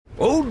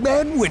Old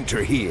Man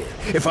Winter here.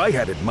 If I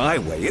had it my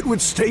way, it would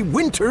stay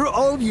winter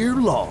all year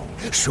long.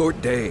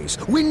 Short days,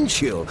 wind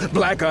chill,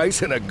 black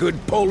ice, and a good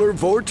polar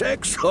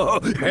vortex.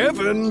 Oh,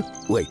 heaven.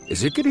 Wait,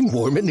 is it getting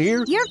warm in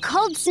here? Your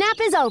cold snap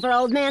is over,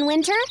 Old Man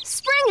Winter.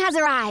 Spring has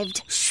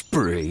arrived.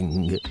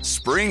 Spring.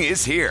 Spring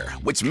is here,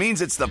 which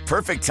means it's the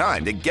perfect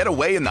time to get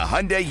away in the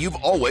Hyundai you've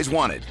always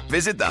wanted.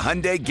 Visit the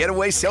Hyundai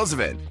Getaway Sales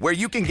Event, where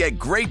you can get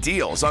great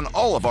deals on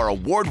all of our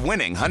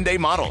award-winning Hyundai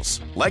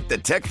models, like the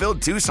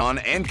tech-filled Tucson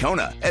and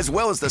Kona, as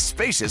well as the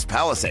spacious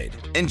Palisade.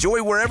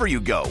 Enjoy wherever you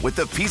go with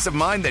the peace of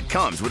mind that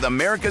comes with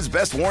America's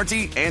best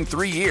warranty and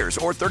 3 years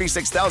or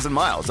 36,000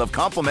 miles of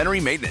complimentary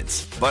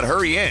maintenance. But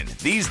hurry in,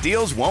 these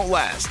deals won't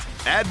last.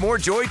 Add more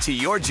joy to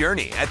your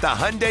journey at the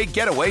Hyundai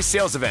Getaway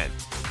Sales Event.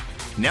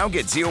 Now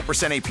get 0%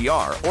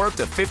 APR or up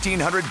to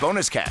 $1,500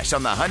 bonus cash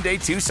on the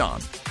Hyundai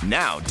Tucson.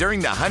 Now,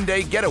 during the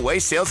Hyundai Getaway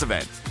Sales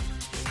Event.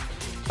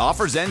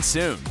 Offers end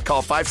soon.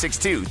 Call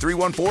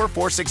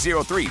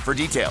 562-314-4603 for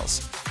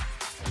details.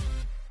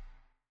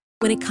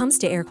 When it comes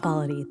to air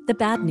quality, the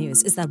bad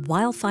news is that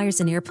wildfires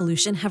and air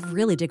pollution have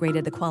really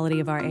degraded the quality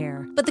of our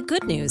air. But the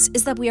good news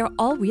is that we are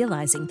all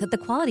realizing that the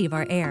quality of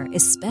our air,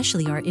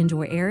 especially our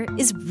indoor air,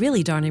 is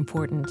really darn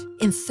important.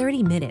 In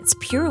 30 minutes,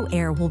 Puro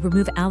Air will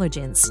remove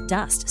allergens,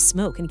 dust,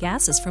 smoke, and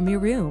gases from your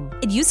room.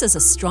 It uses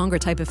a stronger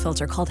type of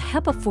filter called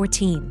HEPA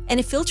 14, and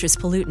it filters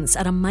pollutants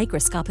at a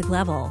microscopic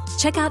level.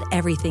 Check out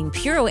everything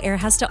Puro Air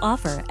has to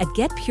offer at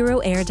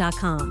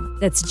getpuroair.com.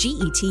 That's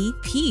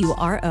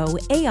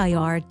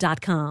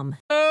GetPuroAir.com.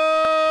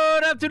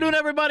 Good afternoon,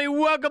 everybody.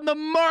 Welcome to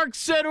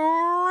Marks and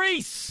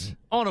Reese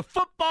on a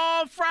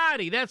Football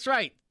Friday. That's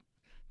right.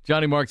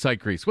 Johnny Marks,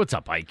 Ike Reese. What's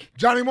up, Ike?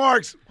 Johnny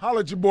Marks, holla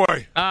at your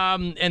boy.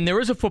 And there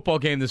is a football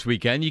game this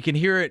weekend. You can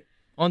hear it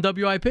on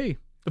WIP,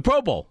 the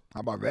Pro Bowl. How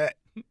about that?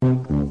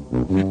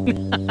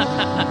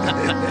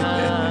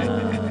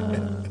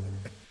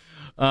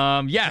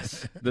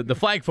 Yes, the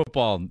flag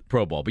football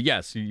Pro Bowl. But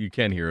yes, you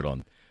can hear it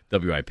on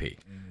WIP.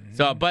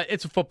 So, but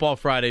it's a Football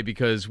Friday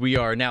because we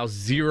are now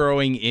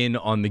zeroing in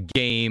on the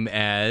game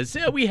as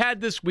we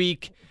had this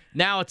week.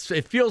 Now it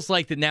feels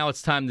like that now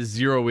it's time to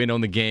zero in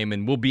on the game,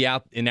 and we'll be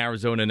out in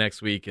Arizona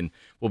next week, and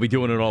we'll be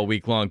doing it all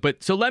week long.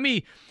 But so let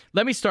me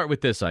start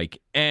with this,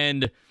 Ike,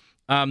 and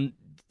I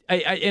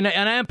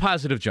am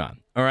positive, John.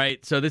 All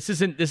right, so this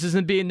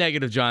isn't being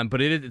negative, John,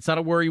 but it's not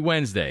a worry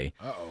Wednesday.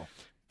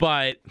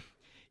 But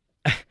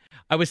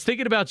I was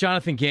thinking about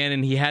Jonathan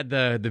Gannon. He had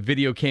the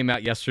video came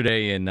out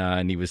yesterday,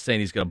 and he was saying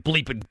he's going to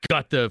bleep and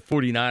gut the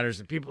 49ers,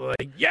 and people are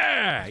like,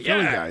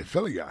 yeah.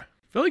 Philly guy.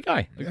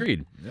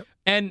 Agreed. Yep.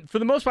 And for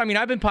the most part, I mean,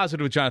 I've been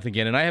positive with Jonathan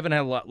Gannon. I haven't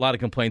had a lot of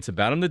complaints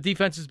about him. The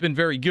defense has been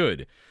very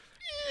good.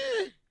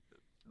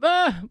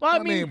 I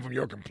mean, from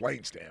your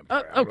complaint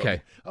standpoint. Okay.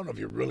 I don't know if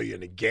you're really in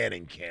the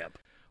Gannon camp.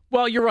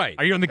 Well, you're right.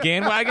 Are you on the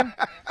Gann wagon?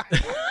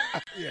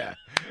 Yeah.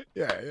 I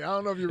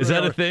don't know if you're. Is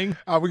that a thing?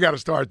 We got to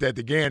start that,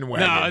 the Gann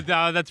wagon.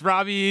 No, that's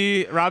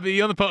Robbie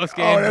on the post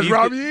game. Oh, that's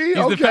Robbie E? He's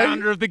Okay. the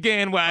founder of the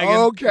Gann wagon.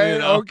 Okay.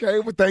 Well,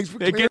 thanks for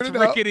clearing It gets it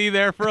up. rickety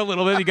there for a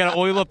little bit. You got to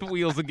oil up the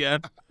wheels again.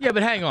 Yeah,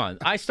 but hang on.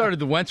 I started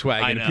the Wentz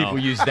wagon, and people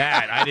use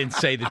that. I didn't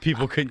say that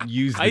people couldn't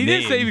use the You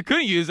name. didn't say we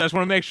couldn't use. I just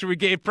want to make sure we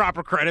gave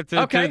proper credit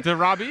to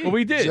Robbie E. Well,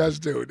 we did.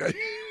 Just do it.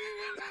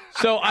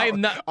 So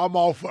I'm not. I'm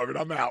all for it.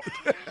 I'm out.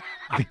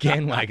 The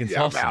Gann wagon's Yeah,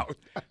 I'm awesome. out.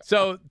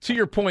 So to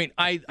your point,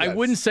 I Yes.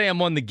 wouldn't say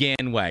I'm on the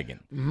Gann wagon.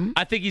 Mm-hmm.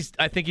 I think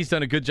he's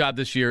done a good job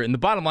this year, and the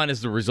bottom line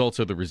is the results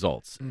are the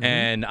results. Mm-hmm.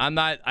 And I'm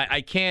not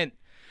going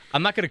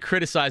to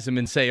criticize him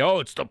and say, oh,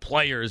 it's the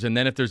players, and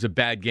then if there's a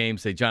bad game,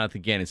 say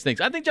Jonathan Gannon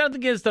stinks. I think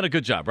Jonathan Gannon's done a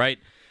good job, right?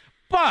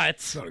 But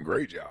Done a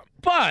great job.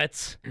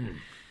 But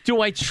do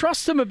I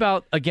trust him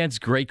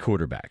against great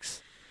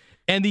quarterbacks?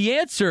 And the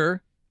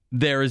answer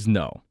there is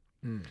no.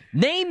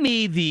 Name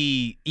me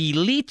the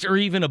elite or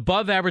even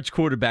above average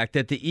quarterback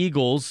that the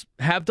Eagles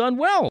have done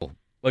well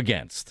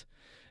against.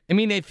 I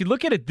mean, if you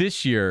look at it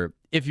this year,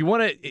 if you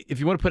want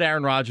to put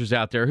Aaron Rodgers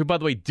out there, who by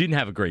the way didn't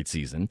have a great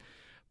season,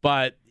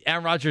 but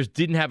Aaron Rodgers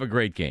didn't have a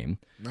great game.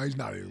 No, he's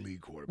not an elite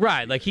quarterback.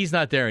 Right, like he's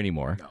not there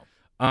anymore.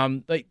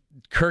 No. Like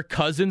Kirk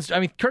Cousins. I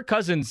mean, Kirk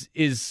Cousins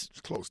is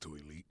It's close to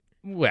elite.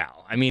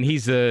 Well, I mean, he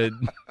was a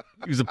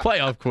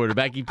playoff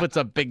quarterback. He puts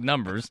up big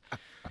numbers.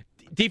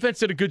 Defense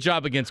did a good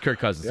job against Kirk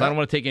Cousins. Yeah. I don't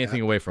want to take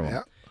anything away from him.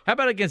 Yeah. How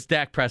about against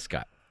Dak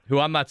Prescott, who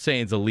I'm not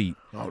saying is elite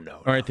or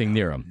anything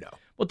near him? No.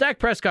 Well, Dak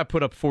Prescott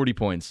put up 40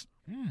 points,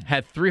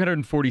 had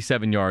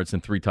 347 yards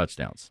and 3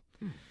 touchdowns.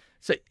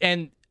 So,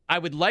 and I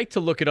would like to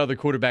look at other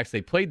quarterbacks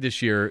they played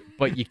this year,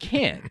 but you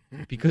can't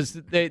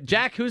because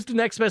Jack, who's the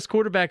next best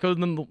quarterback other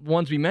than the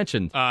ones we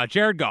mentioned?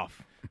 Jared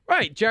Goff.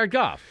 Right, Jared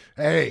Goff.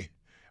 Hey,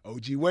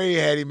 O.G. Wade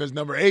had him as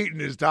number 8 in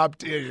his top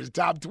 10, his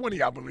top 20,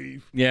 I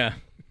believe. Yeah.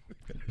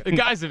 The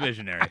guy's a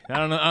visionary.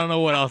 I don't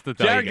know what else to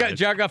tell you guys.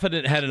 Jared Goff had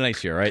a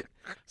nice year, right?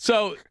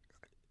 So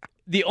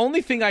the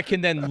only thing I can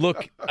then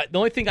look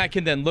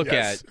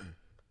Yes. at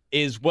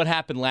is what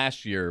happened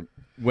last year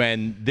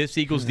when this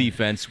Eagles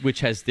defense,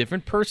 which has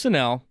different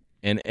personnel,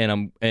 and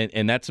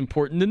that's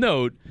important to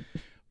note,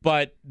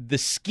 but the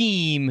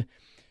scheme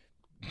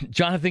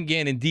Jonathan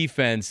Gannon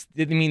defense,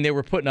 I mean, they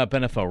were putting up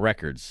NFL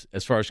records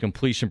as far as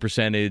completion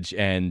percentage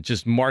and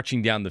just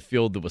marching down the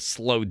field to a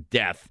slow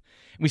death.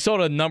 We saw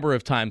it a number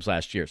of times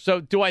last year.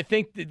 So do I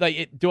think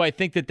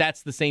that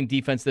that's the same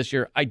defense this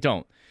year? I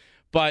don't.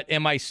 But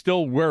am I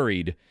still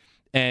worried?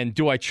 And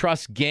do I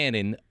trust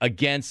Gannon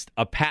against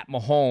a Pat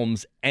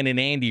Mahomes and an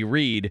Andy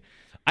Reid?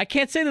 I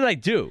can't say that I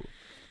do,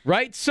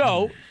 right?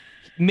 So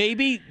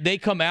maybe they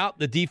come out,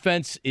 the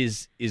defense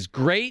is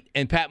great,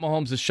 and Pat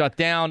Mahomes is shut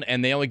down,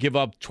 and they only give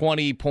up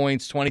 20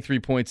 points, 23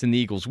 points, and the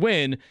Eagles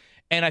win.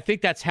 And I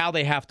think that's how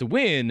they have to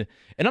win.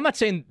 And I'm not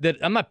saying that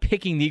I'm not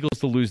picking the Eagles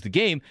to lose the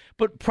game,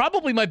 but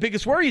probably my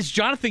biggest worry is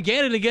Jonathan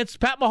Gannon against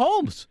Pat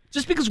Mahomes,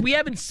 just because we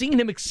haven't seen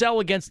him excel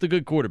against the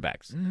good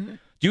quarterbacks. Mm-hmm.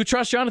 Do you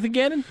trust Jonathan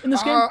Gannon in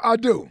this game? I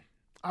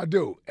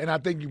do. And I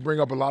think you bring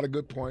up a lot of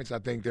good points. I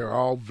think they're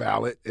all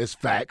valid. It's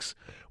facts.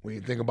 When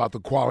you think about the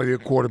quality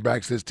of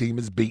quarterbacks this team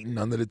has beaten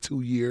under the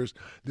 2 years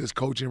this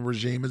coaching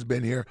regime has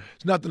been here,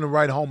 it's nothing to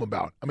write home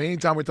about. I mean,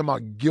 anytime we're talking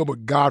about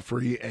Gilbert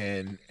Godfrey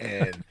and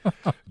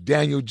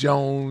Daniel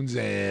Jones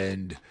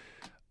and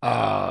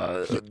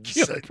some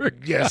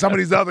of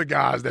these other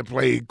guys that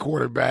played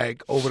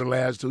quarterback over the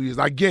last 2 years,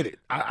 I get it.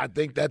 I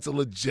think that's a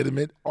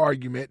legitimate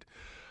argument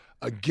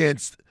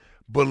against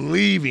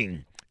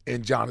believing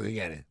in Jonathan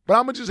Gannon. But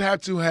I'm going to just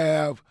have to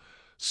have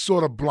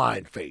sort of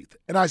blind faith.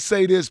 And I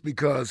say this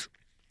because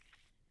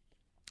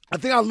I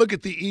think I look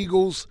at the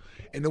Eagles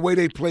and the way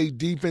they play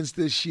defense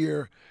this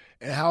year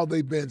and how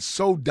they've been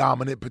so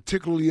dominant,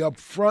 particularly up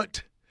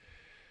front.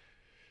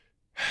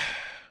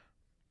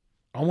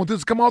 I don't want this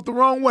to come out the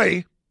wrong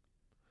way,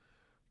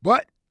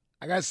 but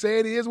I got to say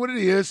it is what it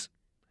is.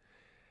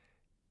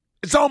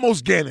 It's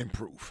almost Gannon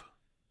proof.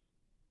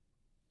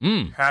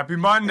 Happy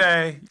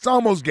Monday. It's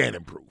almost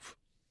Gannon proof,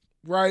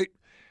 right?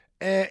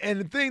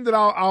 And the thing that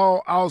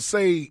I'll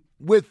say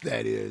with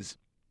that is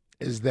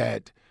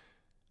that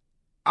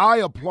I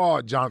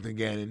applaud Jonathan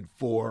Gannon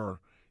for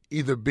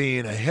either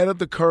being ahead of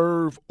the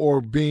curve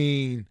or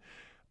being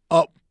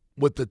up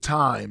with the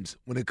times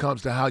when it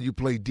comes to how you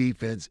play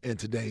defense in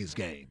today's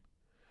game.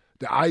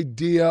 The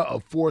idea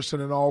of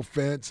forcing an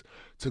offense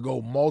to go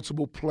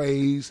multiple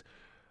plays,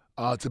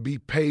 to be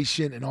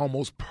patient and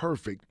almost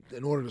perfect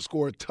in order to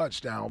score a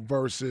touchdown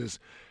versus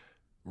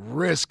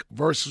risk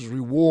versus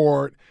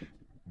reward,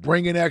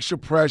 bringing extra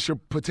pressure,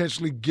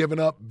 potentially giving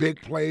up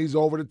big plays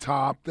over the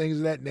top, things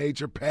of that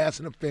nature, pass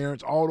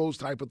interference, all those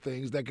type of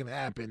things that can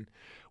happen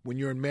when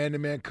you're in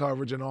man-to-man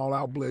coverage and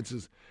all-out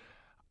blitzes.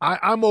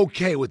 I'm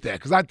okay with that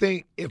because I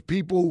think if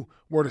people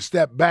were to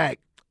step back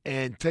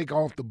and take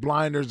off the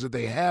blinders that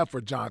they have for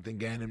Jonathan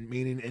Gannon,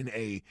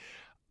 meaning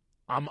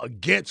I'm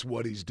against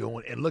what he's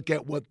doing, and look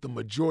at what the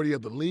majority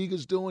of the league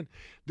is doing,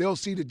 they'll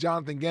see that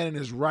Jonathan Gannon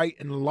is right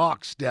in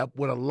lockstep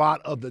with a lot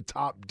of the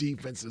top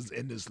defenses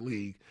in this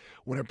league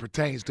when it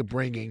pertains to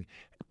bringing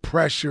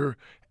pressure,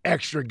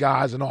 extra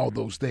guys, and all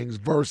those things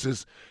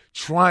versus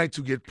trying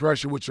to get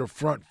pressure with your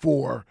front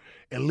four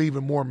and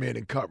leaving more men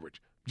in coverage.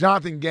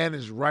 Jonathan Gannon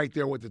is right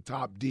there with the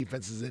top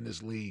defenses in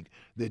this league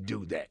that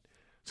do that.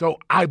 So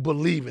I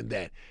believe in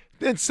that.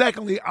 Then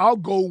secondly, I'll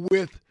go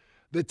with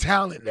the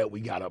talent that we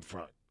got up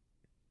front.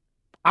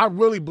 I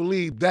really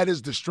believe that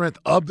is the strength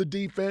of the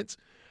defense.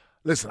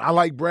 Listen, I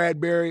like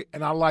Bradbury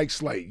and I like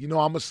Slade. You know,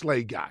 I'm a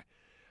Slade guy.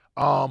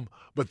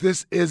 But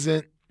this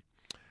isn't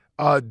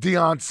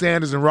Deion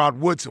Sanders and Rod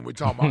Woodson we're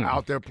talking about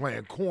out there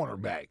playing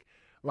cornerback.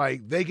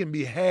 Like, they can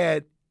be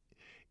had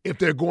if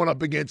they're going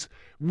up against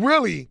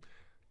really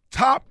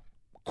top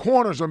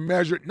corners are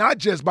measured not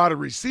just by the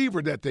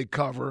receiver that they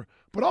cover,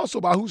 but also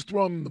by who's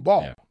throwing them the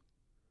ball. Yeah.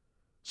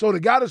 So the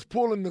guy that's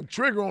pulling the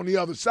trigger on the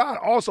other side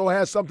also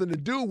has something to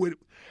do with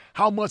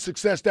how much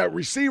success that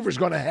receiver is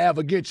going to have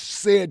against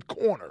said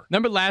corner.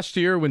 Remember last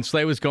year when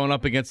Slay was going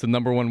up against the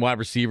number one wide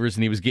receivers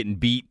and he was getting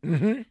beat,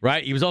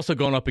 right? He was also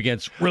going up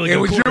against really good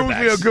quarterbacks. It was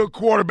usually a good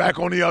quarterback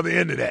on the other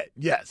end of that.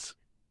 Yes.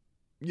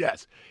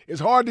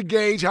 It's hard to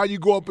gauge how you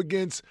go up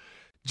against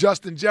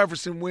Justin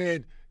Jefferson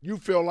when you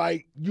feel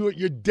like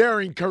you're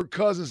daring Kirk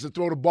Cousins to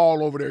throw the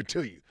ball over there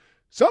to you.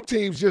 Some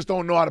teams just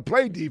don't know how to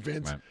play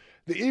defense. Right.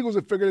 The Eagles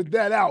have figured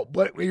that out.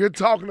 But when you're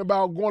talking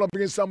about going up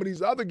against some of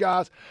these other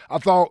guys, I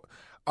thought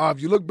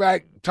if you look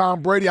back,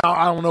 Tom Brady,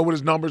 I don't know what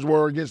his numbers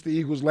were against the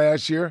Eagles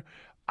last year.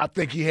 I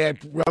think he had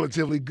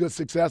relatively good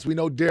success. We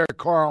know Derek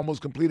Carr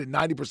almost completed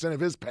 90% of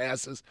his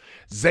passes.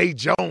 Zay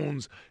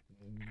Jones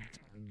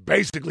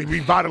basically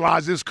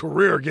revitalized his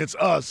career against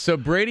us. So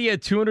Brady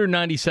had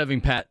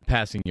 297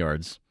 passing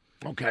yards.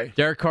 Okay.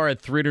 Derek Carr had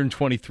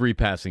 323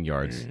 passing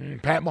yards.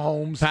 Pat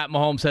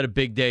Mahomes had a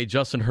big day.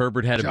 Justin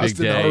Herbert had a big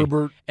day.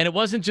 Herbert. And it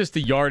wasn't just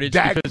the yardage.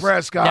 Dak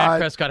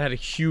Prescott had a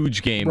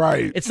huge game.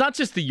 Right. It's not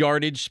just the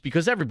yardage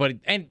because everybody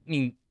 –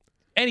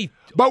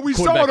 But we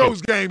saw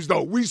those games,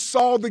 though. We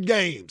saw the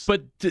games.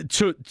 But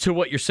to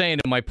what you're saying,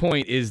 and my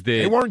point is that –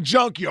 they weren't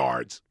junk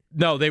yards.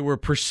 No, they were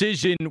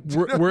precision.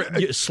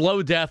 We're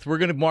slow death. We're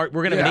gonna have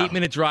an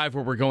 8-minute drive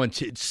where we're going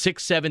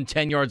 6, 7,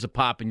 10 yards a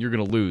pop, and you're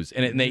gonna lose.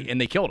 And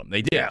they killed them.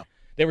 They did. Yeah.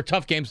 They were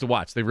tough games to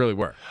watch. They really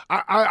were.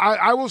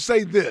 I will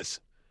say this: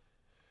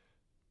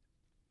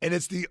 And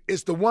it's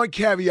the one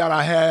caveat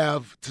I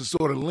have to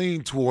sort of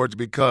lean towards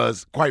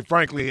because, quite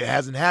frankly, it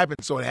hasn't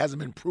happened, so it hasn't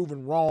been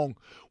proven wrong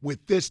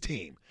with this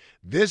team.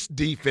 This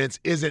defense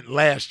isn't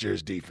last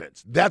year's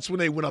defense. That's when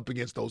they went up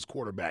against those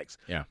quarterbacks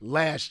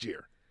last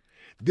year.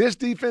 This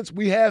defense,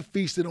 we have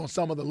feasted on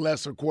some of the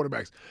lesser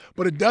quarterbacks,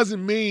 but it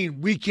doesn't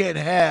mean we can't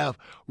have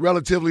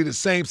relatively the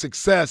same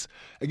success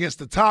against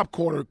the top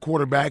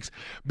quarterbacks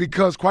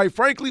because, quite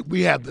frankly,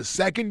 we have the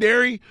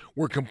secondary.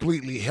 We're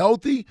completely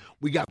healthy.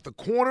 We got the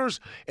corners,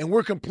 and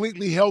we're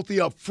completely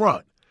healthy up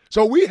front.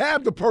 So we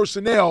have the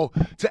personnel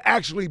to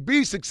actually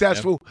be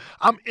successful. Yep.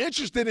 I'm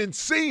interested in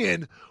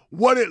seeing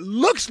what it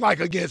looks like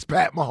against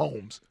Pat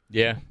Mahomes.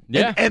 Yeah.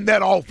 And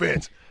that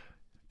offense.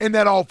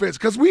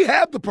 Because we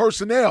have the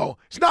personnel.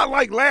 It's not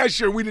like last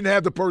year we didn't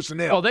have the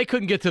personnel. Oh, they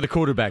couldn't get to the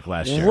quarterback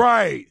last year.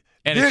 Right.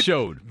 And it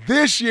showed.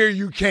 This year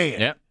you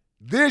can. Yep.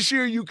 This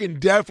year you can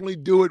definitely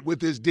do it with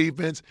this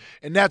defense,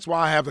 and that's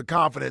why I have the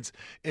confidence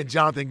in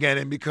Jonathan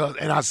Gannon because,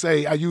 and I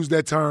use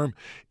that term,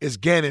 is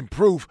Gannon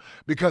proof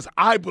because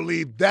I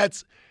believe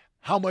that's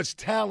how much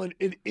talent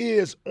it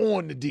is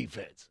on the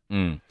defense.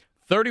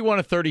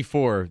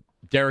 31-34,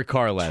 Derek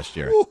Carr last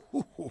year.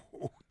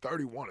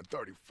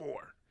 31-34.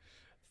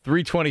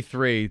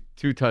 323,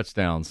 2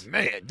 touchdowns.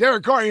 Man,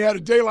 Derek Carr ain't had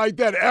a day like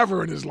that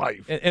ever in his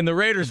life. And the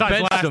Raiders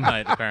Besides benched him. last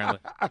night, apparently.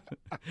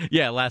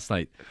 Yeah, last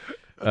night.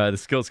 The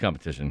skills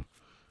competition,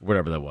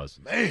 whatever that was.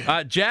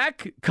 Man.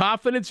 Jack,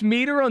 confidence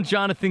meter on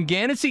Jonathan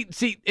Gannon.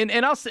 See,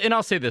 and I'll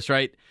say this,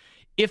 right?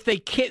 If they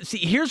can't see,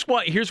 here's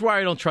why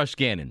I don't trust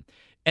Gannon.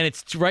 And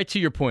it's right to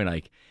your point,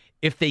 Ike.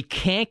 If they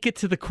can't get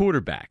to the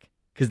quarterback,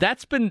 because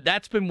that's been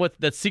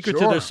what the secret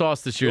to their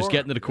sauce this year is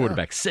getting to the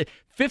quarterback.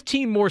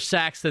 15 more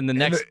sacks than the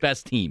next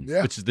best team,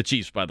 which is the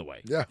Chiefs, by the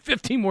way. Yeah.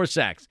 15 more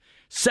sacks,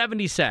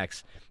 70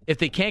 sacks. If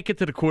they can't get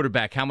to the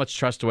quarterback, how much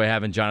trust do I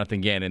have in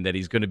Jonathan Gannon that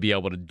he's going to be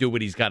able to do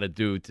what he's got to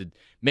do to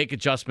make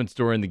adjustments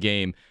during the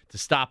game, to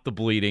stop the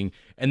bleeding,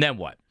 and then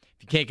what?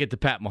 If you can't get to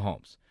Pat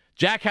Mahomes.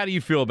 Jack, how do you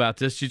feel about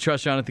this? Do you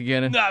trust Jonathan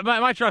Gannon? No,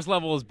 my trust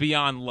level is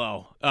beyond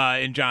low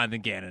in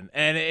Jonathan Gannon,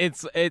 and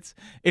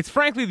it's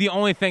frankly the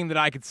only thing that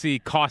I could see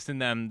costing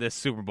them this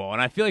Super Bowl.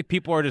 And I feel like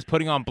people are just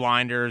putting on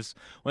blinders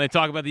when they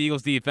talk about the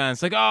Eagles'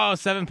 defense, like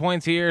 7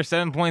 points here,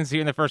 7 points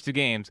here in the first 2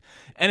 games,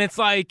 and it's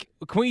like,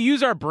 can we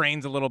use our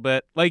brains a little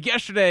bit? Like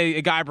yesterday,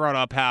 a guy brought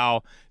up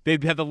how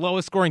they've had the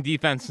lowest scoring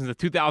defense since the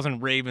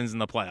 2000 Ravens in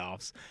the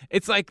playoffs.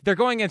 It's like they're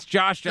going against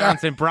Josh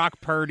Johnson, Brock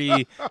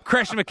Purdy,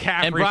 Christian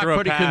McCaffrey, and Brock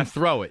Purdy couldn't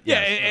throw it. Yeah,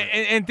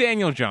 and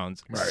Daniel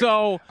Jones. Right.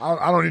 So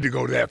I don't need to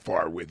go that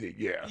far with it.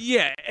 Yeah.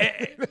 Yeah.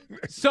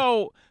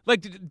 So,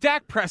 like,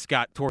 Dak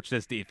Prescott torched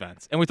this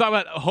defense. And we talk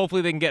about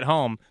hopefully they can get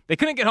home. They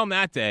couldn't get home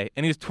that day,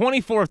 and he was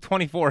 24 of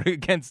 24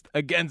 against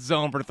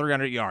zone for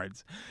 300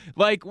 yards.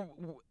 Like,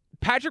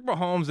 Patrick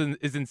Mahomes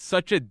is in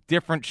such a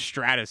different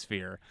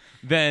stratosphere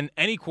than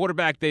any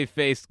quarterback they've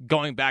faced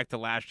going back to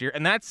last year,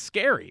 and that's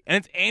scary. And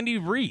it's Andy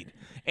Reid.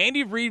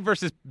 Andy Reid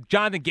versus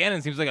Jonathan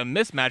Gannon seems like a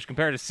mismatch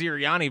compared to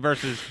Sirianni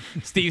versus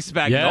Steve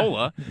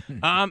Spagnuolo.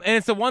 And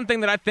it's the one thing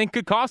that I think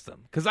could cost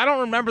them because I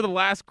don't remember the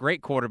last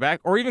great quarterback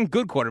or even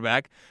good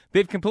quarterback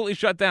they've completely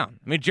shut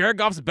down. I mean, Jared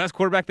Goff's the best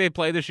quarterback they've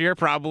played this year,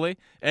 probably,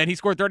 and he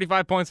scored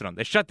 35 points on them.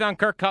 They shut down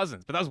Kirk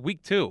Cousins, but that was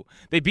week 2.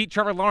 They beat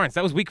Trevor Lawrence.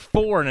 That was week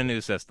 4 in a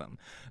new system.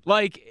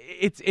 Like,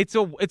 it's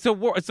a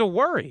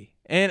worry,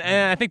 and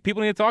I think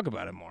people need to talk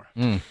about it more.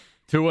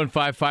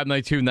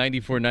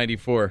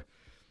 215-592-9494.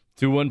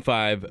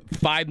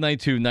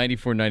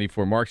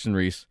 215-592-9494. Marks and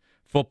Reese,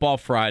 Football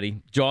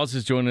Friday. Jaws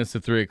is joining us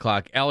at 3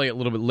 o'clock. Elliot a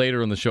little bit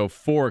later on the show,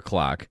 4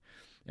 o'clock.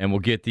 And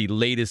we'll get the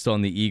latest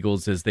on the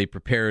Eagles as they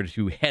prepare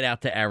to head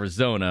out to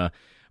Arizona.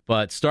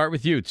 But start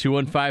with you,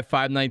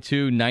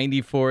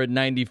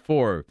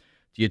 215-592-9494.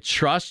 Do you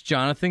trust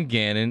Jonathan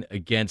Gannon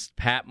against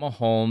Pat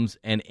Mahomes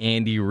and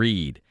Andy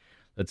Reid?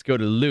 Let's go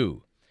to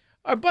Lou.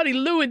 Our buddy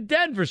Lou in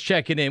Denver's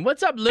checking in.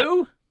 What's up,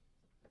 Lou?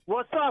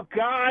 What's up,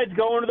 guys?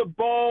 Going to the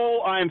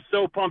bowl. I'm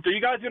so pumped. Are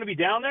you guys going to be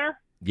down there?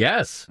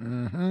 Yes.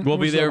 Mm-hmm. We'll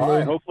be there.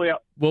 Right, hopefully,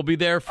 we'll be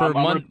there for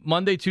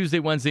Monday, Tuesday,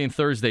 Wednesday, and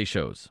Thursday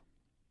shows.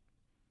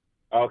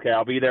 Okay,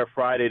 I'll be there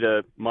Friday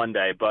to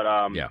Monday. But,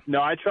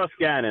 no, I trust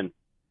Gannon.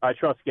 I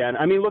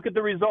mean, look at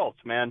the results,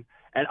 man.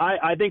 And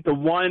I think the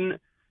one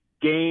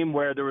game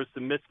where there was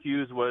some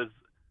miscues was,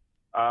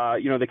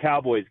 the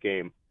Cowboys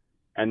game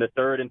and the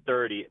 3rd and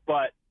 30.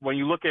 But when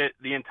you look at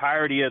the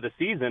entirety of the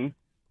season,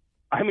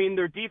 I mean,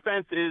 their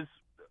defense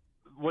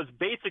was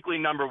basically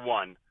number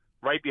 1,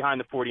 right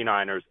behind the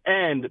 49ers.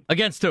 And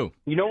against who?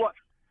 You know what?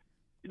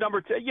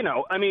 Number 2,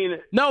 I mean.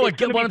 No, what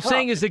I'm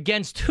saying is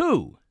against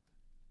who?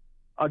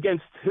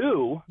 Against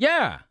who?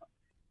 Yeah.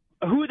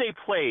 Who they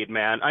played,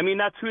 man. I mean,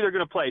 that's who they're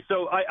going to play.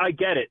 So I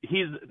get it.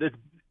 He's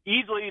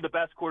easily the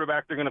best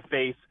quarterback they're going to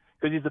face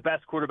because he's the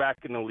best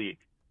quarterback in the league,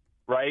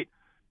 right?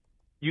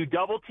 You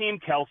double-team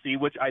Kelsey,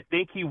 which I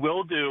think he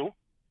will do,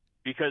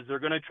 because they're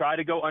going to try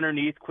to go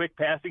underneath, quick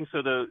passing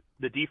so the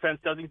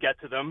defense doesn't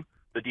get to them,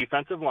 the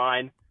defensive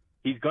line.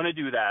 He's going to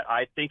do that.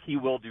 I think he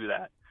will do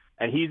that.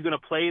 And he's going to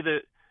play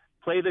the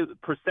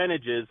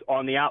percentages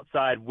on the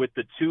outside with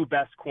the 2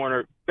 best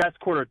corner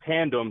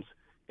tandems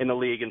in the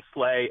league in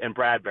Slay and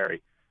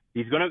Bradbury.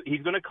 He's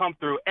gonna come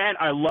through. And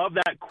I love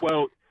that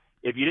quote.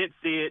 If you didn't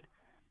see it,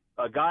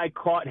 a guy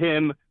caught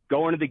him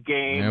going to the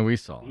game. Yeah, we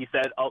saw. He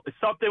said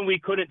something we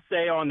couldn't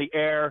say on the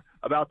air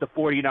about the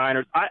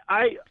 49ers.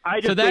 I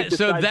just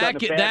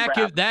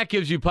that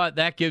gives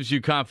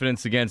you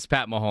confidence against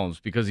Pat Mahomes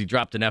because he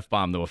dropped an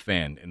F-bomb to a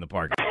fan in the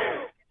park.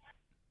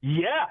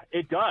 Yeah,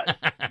 it does.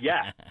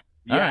 Yeah.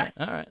 All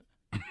right.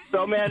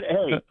 So, man,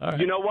 hey,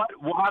 You know what?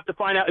 We'll have to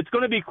find out. It's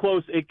going to be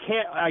close.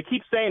 I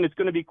keep saying it's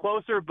going to be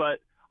closer, but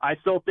I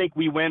still think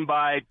we win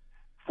by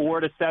 4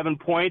 to 7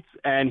 points,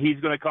 and he's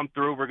going to come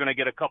through. We're going to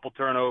get a couple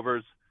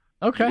turnovers.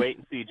 Okay. Wait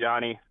and see,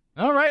 Johnny.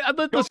 All right.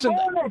 Listen.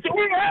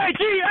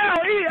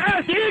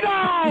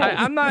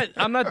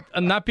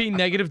 I'm not being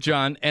negative,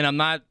 John, and I'm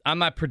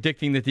not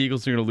predicting that the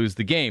Eagles are going to lose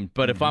the game.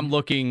 But if I'm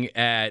looking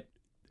at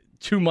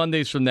 2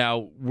 Mondays from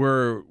now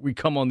where we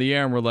come on the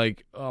air and we're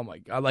like, oh my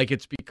God, like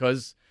it's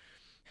because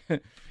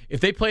if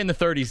they play in the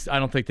 30s, I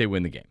don't think they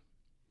win the game.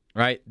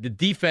 Right? The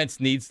defense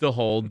needs to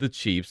hold the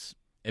Chiefs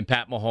and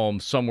Pat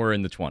Mahomes somewhere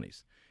in the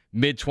 20s,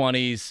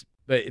 mid-20s.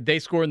 They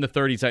score in the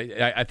 30s.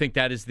 I think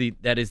that is the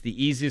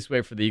easiest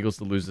way for the Eagles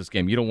to lose this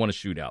game. You don't want a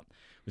shootout,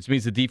 which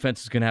means the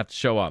defense is going to have to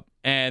show up.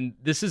 And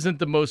this isn't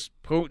the most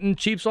potent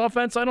Chiefs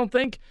offense, I don't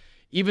think,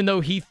 even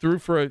though he threw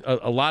for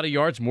a lot of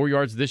yards, more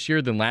yards this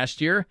year than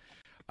last year.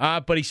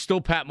 But he's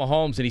still Pat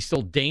Mahomes, and he's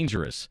still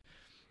dangerous.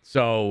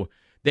 So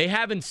they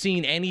haven't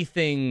seen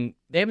anything.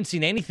 They haven't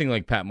seen anything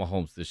like Pat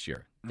Mahomes this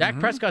year. Dak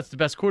Prescott's the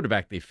best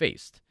quarterback they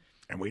faced.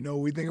 And we know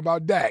what we think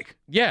about Dak.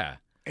 Yeah.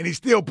 And he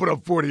still put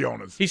up 40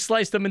 on us. He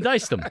sliced them and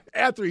diced them.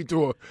 After he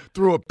threw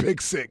a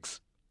pick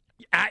six.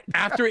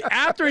 After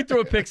he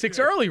threw a pick six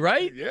early,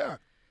 right? Yeah.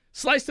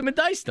 Sliced them and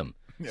diced them.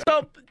 Yeah.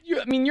 So,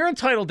 you're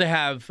entitled to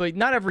have,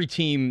 not every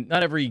team,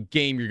 not every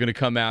game you're going to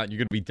come out and you're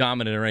going to be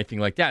dominant or anything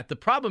like that. The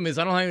problem is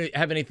I don't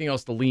have anything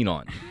else to lean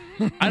on.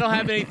 I don't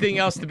have anything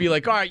else to be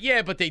like, all right,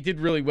 yeah, but they did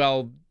really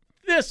well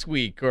this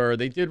week, or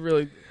they did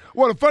really.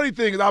 Well, the funny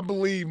thing is I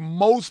believe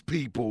most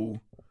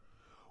people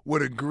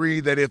would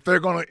agree that if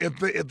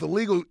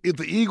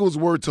the Eagles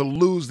were to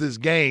lose this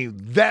game,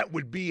 that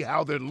would be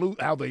how they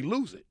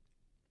lose it.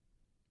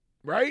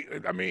 Right?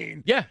 I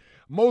mean, yeah.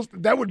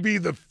 That would be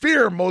the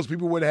fear most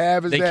people would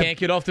have is they that can't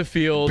get off the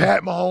field.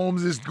 Pat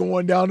Mahomes is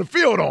going down the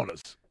field on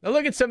us. Now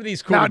look at some of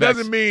these quarterbacks. Now, it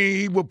doesn't mean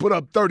he would put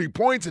up 30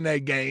 points in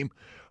that game,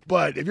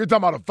 but if you're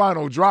talking about a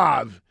final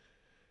drive,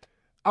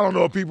 I don't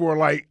know if people are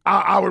like,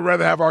 I would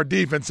rather have our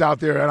defense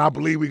out there, and I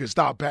believe we can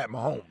stop Pat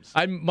Mahomes.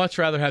 I'd much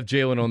rather have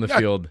Jalen on the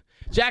field.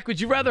 Jack,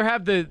 would you rather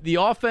have the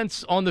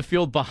offense on the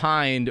field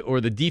behind or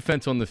the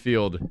defense on the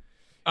field in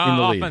the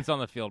lead? Offense on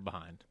the field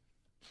behind.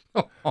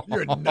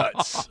 You're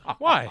nuts.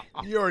 Why?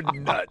 You're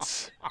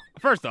nuts.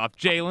 First off,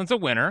 Jalen's a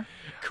winner.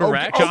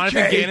 Correct. Okay.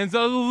 Jonathan Gannon's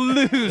a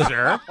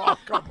loser. Oh,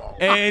 come on.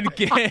 And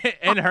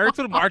Hurts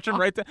would march him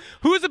right there.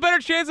 Who's a better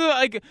chance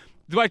of,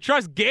 do I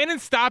trust Gannon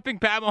stopping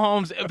Pat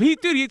Mahomes?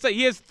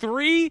 He has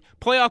 3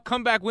 playoff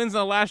comeback wins in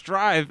the last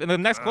drive, and the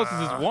next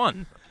closest is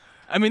 1.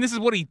 I mean, this is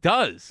what he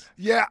does.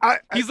 Yeah,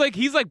 he's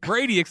like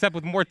Brady, except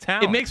with more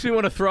talent. It makes me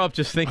want to throw up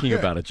just thinking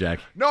about it, Jack.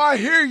 No, I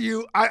hear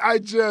you.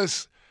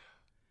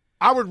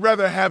 I would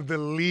rather have the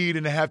lead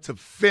and have to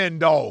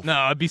fend off.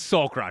 No, it'd be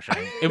soul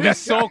crushing. It'd be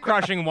soul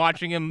crushing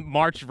watching him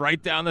march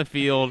right down the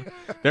field.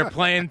 They're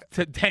playing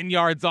 10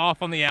 yards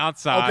off on the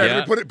outside. Okay,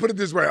 let me put it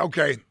this way.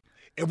 Okay,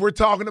 if we're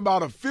talking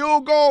about a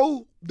field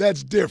goal,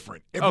 that's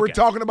different. If we're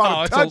talking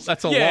about a touchdown,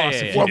 that's a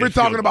loss. Well, if we're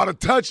talking about a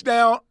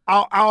touchdown,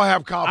 I'll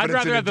have confidence. I'd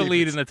rather have the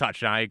lead in the the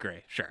touchdown. I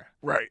agree. Sure.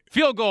 Right.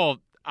 Field goal.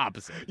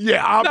 Opposite.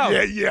 Yeah,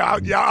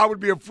 I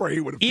would be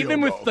afraid with a field Even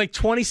with goal.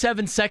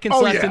 27 seconds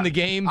left in the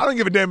game. I don't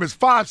give a damn. It's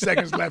 5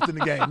 seconds left in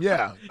the game.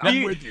 Yeah,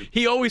 I'm with you.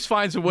 He always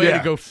finds a way to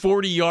go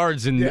 40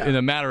 yards in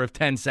a matter of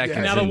 10 seconds.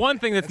 Yeah. Now, the one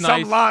thing that's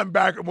nice. Some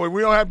linebacker, boy,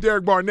 we don't have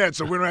Derek Barnett,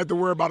 so we don't have to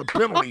worry about a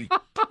penalty.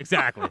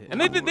 Exactly. And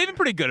they've been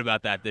pretty good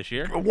about that this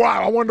year.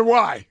 Why? I wonder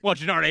why. Well,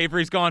 Jannard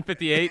Avery's gone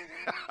 58.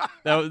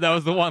 that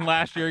was the one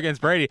last year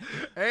against Brady.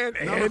 And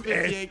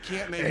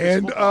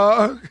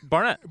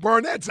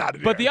Barnett's out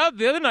of there. But the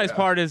other nice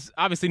part is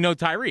obviously no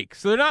Tyreek.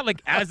 So they're not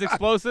as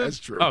explosive. That's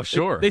true. Oh,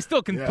 sure. They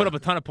still can put up a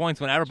ton of points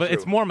whenever, but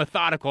it's more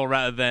methodical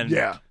rather than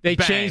They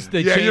bang. changed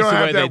the you don't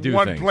have way that they do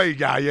one things. play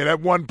guy. Yeah,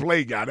 that one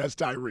play guy. That's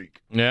Tyreek.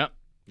 Yeah.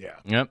 Yeah.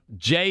 Yep.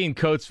 Jay in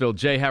Coatesville.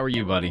 Jay, how are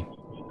you, buddy?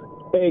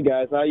 Hey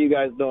guys, how you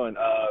guys doing?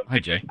 Hi,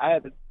 Jay. I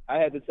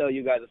had to tell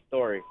you guys a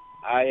story.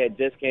 I had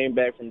just came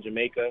back from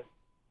Jamaica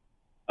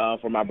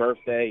for my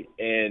birthday,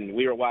 and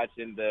we were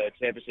watching the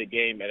championship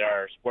game at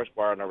our sports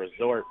bar on our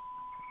resort,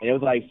 and it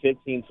was like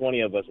 15,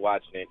 20 of us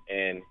watching it,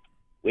 and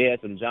we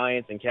had some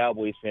Giants and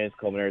Cowboys fans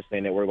coming there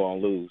saying that we're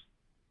going to lose.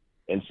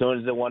 And as soon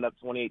as it went up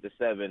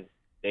 28-7,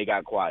 they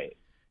got quiet.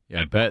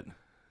 Yeah, I bet.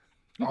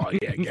 Oh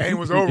yeah, game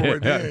was over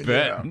with. I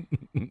bet.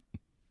 Yeah.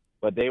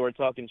 But they were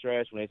talking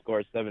trash when they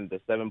scored 7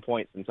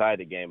 points and tied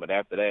the game. But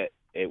after that,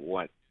 it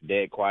went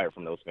dead quiet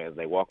from those fans.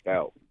 They walked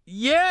out.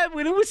 Yeah,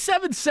 when it was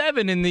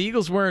 7-7 and the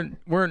Eagles weren't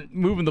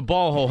moving the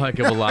ball a whole heck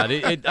of a lot.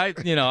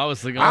 I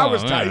was like, I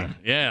was tight.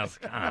 Yeah, I was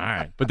like, all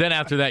right. But then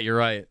after that, you're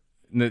right.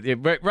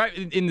 Right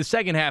in the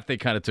second half, they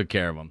kind of took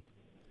care of them.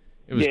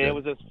 It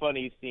was just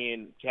funny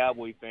seeing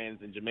Cowboy fans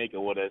in Jamaica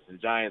with us and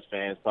Giants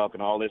fans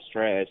talking all this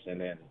trash, and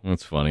then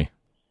that's funny.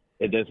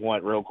 It just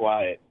went real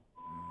quiet.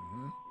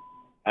 Mm-hmm.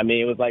 I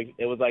mean, it was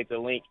like the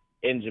link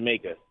in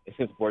Jamaica. It's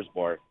in sports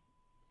bar.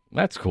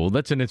 That's cool.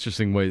 That's an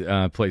interesting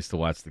place to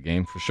watch the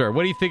game for sure.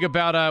 What do you think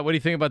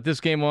about this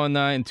game on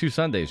in 2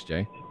 Sundays,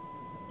 Jay?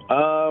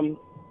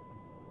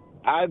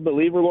 I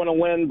believe we're going to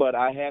win, but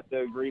I have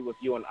to agree with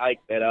you and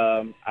Ike that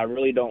I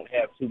really don't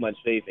have too much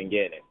faith in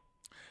getting it.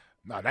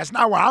 No, that's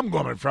not where I'm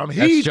coming from.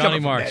 He's Johnny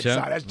coming Marks, from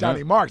that side. That's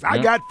Johnny Marks. I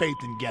got faith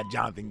in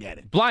Jonathan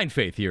Gannon. Blind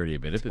faith, he already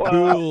admitted.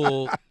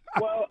 Well,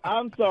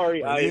 I'm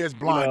sorry, Ike. It is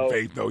blind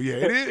faith, though. Yeah,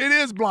 it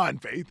is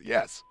blind faith.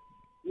 Yes.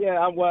 Yeah,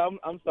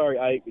 I'm sorry,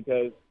 Ike,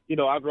 because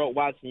I grew up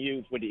watching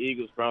you with the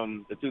Eagles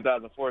from the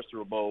 2004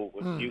 Super Bowl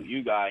with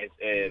you guys,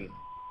 and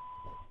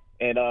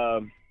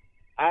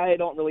I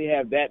don't really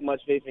have that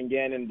much faith in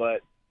Gannon,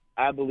 but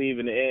I believe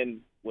in the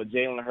end with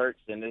Jalen Hurts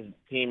and this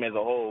team as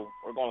a whole,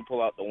 we're going to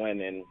pull out the win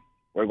and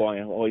we're going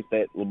to hoist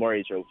that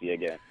Lombardi Trophy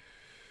again.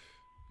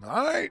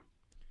 All right.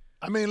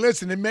 I mean,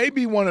 listen, it may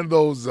be one of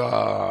those.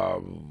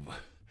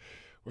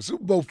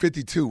 Super Bowl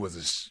 52 was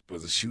a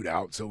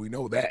shootout, so we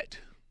know that.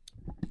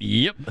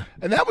 Yep.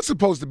 And that was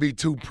supposed to be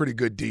 2 pretty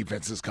good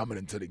defenses coming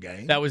into the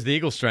game. That was the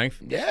Eagles'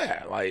 strength.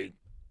 Yeah,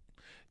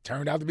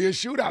 turned out to be a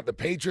shootout. The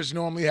Patriots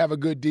normally have a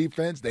good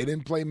defense. They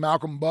didn't play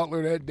Malcolm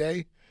Butler that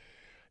day.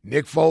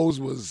 Nick Foles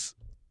was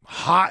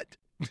hot,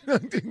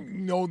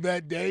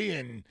 that day,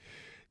 and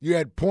you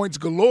had points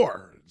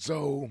galore.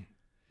 So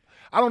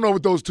I don't know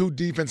what those 2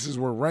 defenses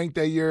were ranked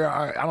that year.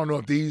 I don't know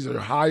if these are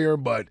higher,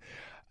 but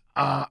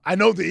I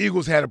know the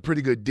Eagles had a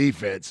pretty good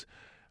defense.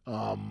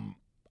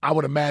 I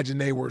would imagine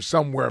they were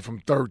somewhere from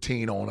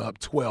 13 on up,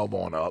 12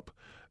 on up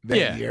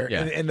that year.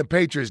 Yeah. And the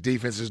Patriots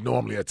defense is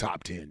normally a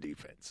top 10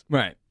 defense.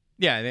 Right.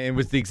 Yeah, and it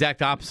was the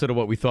exact opposite of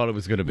what we thought it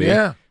was going to be.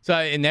 Yeah. So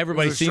and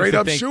everybody it was a seems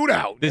to think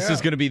shootout. This is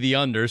going to be the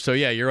under. So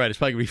yeah, you're right. It's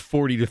probably going to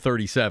be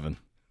 40-37.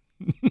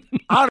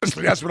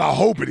 Honestly, that's what I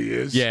hope it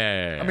is.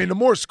 Yeah. I mean, the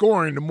more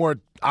scoring, the more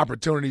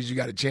opportunities you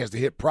got a chance to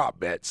hit prop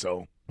bet.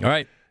 So. All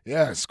right.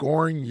 Yeah,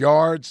 scoring,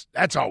 yards,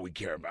 that's all we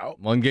care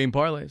about. 1-game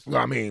parlays.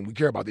 Well, I mean, we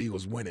care about the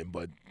Eagles winning,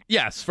 but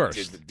yes,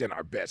 first. Then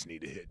our bets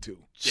need to hit, too.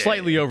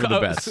 Slightly over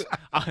the bets.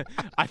 I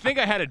think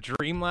I had a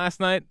dream last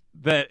night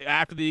that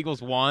after the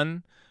Eagles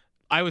won,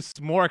 I was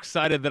more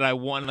excited that I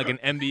won like an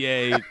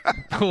NBA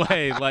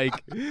play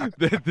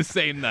the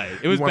same night.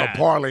 It was you want bad. To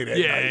parlay that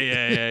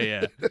night.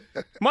 Yeah.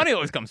 Money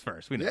always comes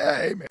first. We know.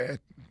 Yeah, hey,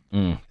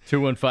 man.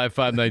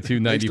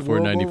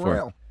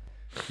 215-592-9494.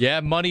 Yeah,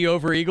 money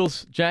over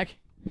Eagles, Jack?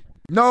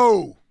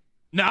 No.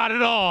 Not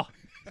at all.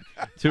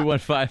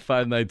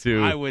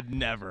 215-592. I would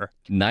never.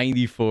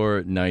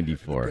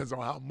 9494. Depends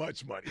on how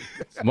much money.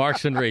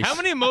 Marks and Reese. How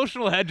many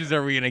emotional hedges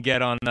are we going to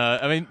get on?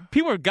 I mean,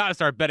 people have got to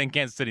start betting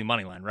Kansas City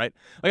money line, right?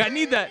 I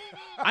need that.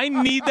 I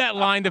need that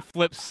line to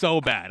flip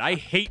so bad. I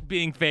hate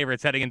being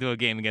favorites heading into a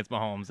game against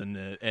Mahomes and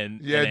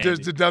yeah,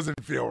 it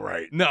doesn't feel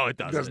right. No, it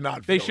doesn't. It does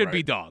not. They should right.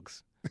 be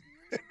dogs.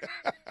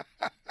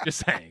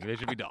 Just saying, they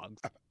should be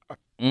dogs.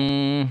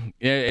 So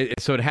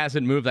it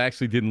hasn't moved. I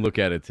actually didn't look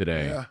at it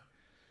today. Yeah.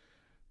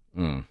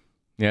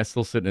 Yeah,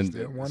 still sitting at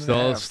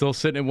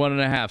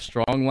 1.5.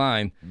 Strong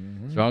line.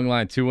 Mm-hmm. Strong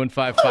line.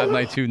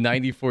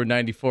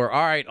 215-592-9494. All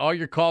right, all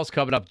your calls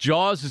coming up.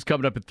 Jaws is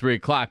coming up at 3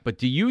 o'clock. But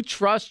do you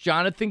trust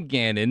Jonathan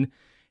Gannon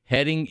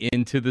heading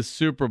into the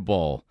Super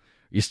Bowl?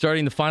 Are you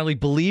starting to finally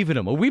believe in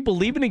him? Are we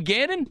believing in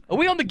Gannon? Are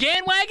we on the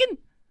Gann wagon?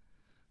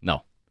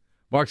 No.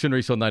 Marks and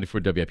Reese on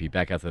 94 WIP.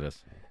 Back after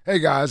this. Hey,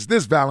 guys,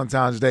 this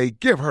Valentine's Day,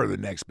 give her the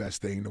next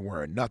best thing to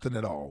wearing nothing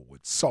at all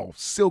with soft,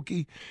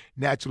 silky,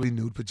 naturally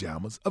nude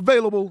pajamas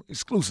available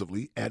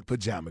exclusively at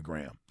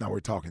Pajamagram. Now, we're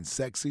talking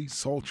sexy,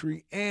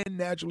 sultry, and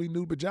naturally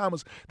nude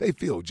pajamas. They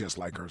feel just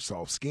like her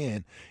soft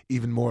skin,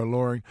 even more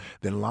alluring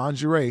than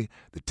lingerie.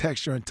 The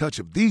texture and touch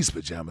of these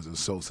pajamas are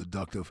so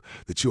seductive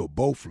that you'll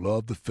both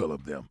love the feel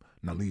of them.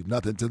 Now, leave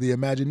nothing to the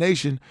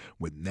imagination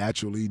with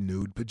naturally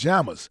nude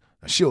pajamas.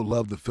 Now, she'll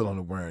love the feeling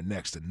of wearing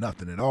next to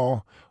nothing at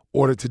all.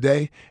 Order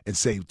today and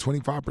save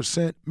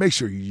 25%. Make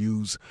sure you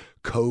use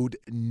code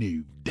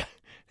NUDE.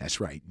 That's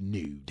right,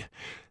 NUDE.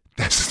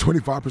 That's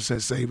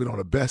 25% saving on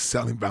a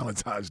best-selling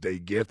Valentine's Day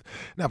gift.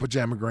 Now,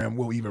 Pajamagram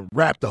will even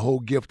wrap the whole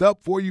gift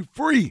up for you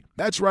free.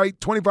 That's right,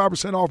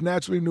 25% off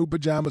naturally nude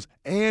pajamas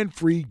and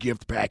free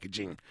gift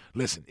packaging.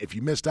 Listen, if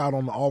you missed out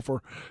on the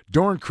offer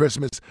during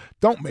Christmas,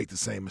 don't make the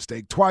same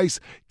mistake twice.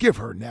 Give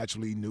her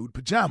naturally nude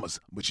pajamas.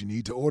 But you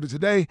need to order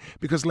today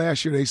because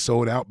last year they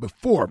sold out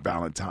before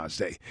Valentine's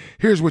Day.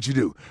 Here's what you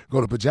do.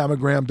 Go to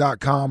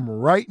Pajamagram.com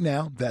right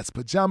now. That's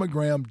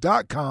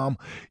Pajamagram.com.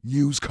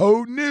 Use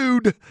code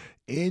NUDE.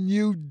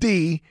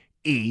 NUDE,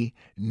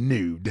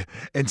 nude,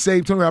 and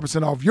save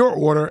 25% off your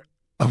order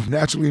of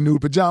naturally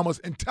nude pajamas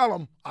and tell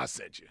them I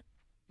sent you.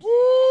 Woo,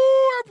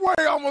 that boy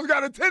almost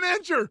got a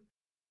 10-incher.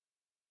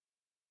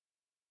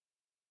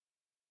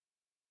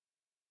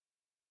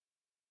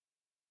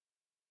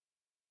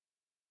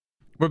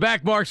 We're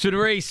back, Marks and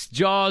Reese.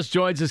 Jaws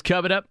joins us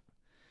coming up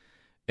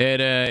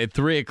At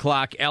 3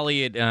 o'clock,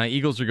 Elliott,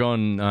 Eagles are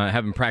going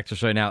having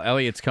practice right now.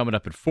 Elliott's coming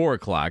up at 4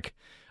 o'clock.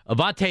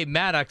 Avonte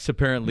Maddox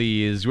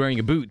apparently is wearing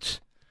a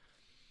boot.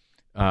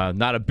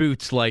 Not a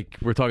boot like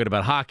we're talking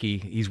about hockey.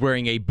 He's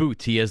wearing a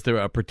boot. He has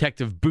a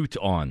protective boot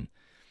on.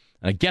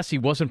 I guess he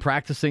wasn't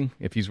practicing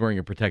if he's wearing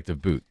a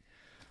protective boot.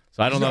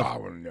 So I don't know. I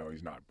wouldn't know.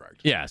 He's not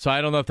practicing. Yeah, so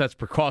I don't know if that's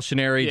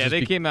precautionary. Yeah,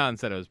 they came out and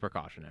said it was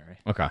precautionary.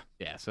 Okay.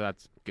 Yeah, so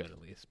that's good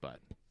at least, but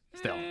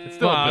still. It's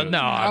still a boot.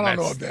 No, I don't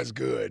know if that's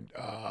good.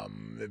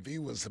 If he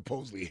was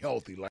supposedly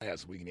healthy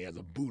last week and he has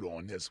a boot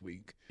on this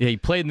week. Yeah, he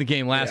played in the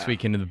game last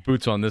week and the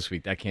boot's on this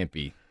week. That can't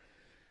be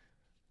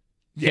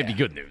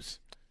good news.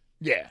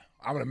 Yeah.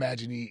 I would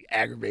imagine he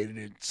aggravated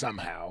it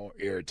somehow,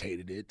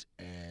 irritated it,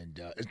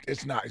 and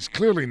it's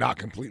clearly not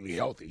completely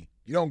healthy.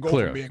 You don't go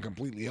from being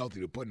completely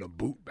healthy to putting a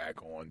boot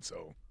back on,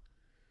 so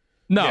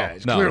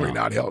it's clearly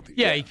not healthy.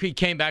 Yeah, he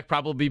came back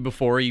probably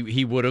before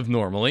he would have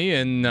normally,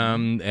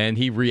 and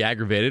he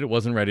re-aggravated it,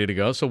 wasn't ready to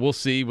go. So we'll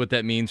see what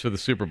that means for the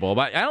Super Bowl.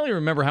 But I don't even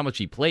remember how much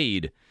he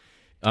played.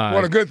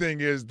 Well, the good thing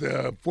is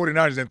the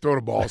 49ers didn't throw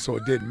the ball, so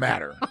it didn't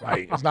matter,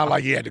 right? It's not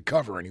like he had to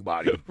cover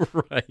anybody.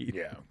 Right.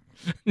 Yeah.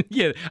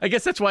 Yeah, I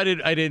guess that's why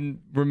I didn't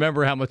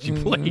remember how much he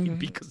played,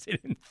 because he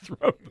didn't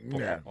throw the ball.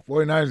 Yeah,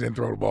 49ers didn't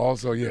throw the ball,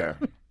 so yeah.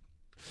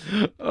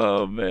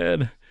 Oh,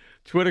 man.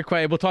 Twitter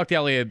question. We'll talk to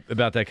Elliot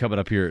about that coming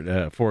up here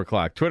at 4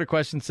 o'clock. Twitter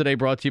questions today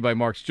brought to you by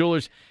Mark's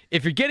Jewelers.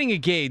 If you're getting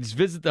engaged,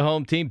 visit the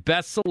home team.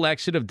 Best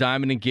selection of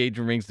diamond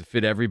engagement rings to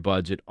fit every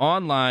budget.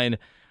 Online,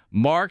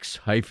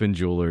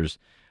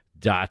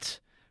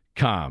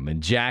 marks-jewelers.com.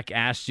 And Jack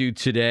asked you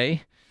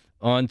today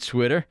on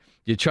Twitter,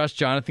 do you trust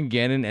Jonathan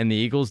Gannon and the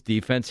Eagles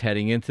defense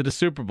heading into the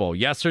Super Bowl?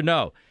 Yes or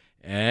no?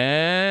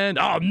 And,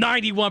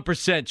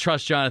 91%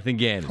 trust Jonathan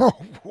Gannon.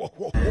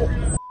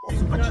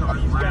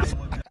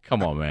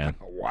 Come on, man.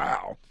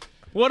 Wow.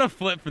 What a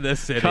flip for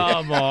this city.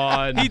 Come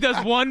on. He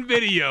does one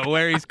video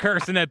where he's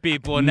cursing at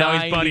people, and now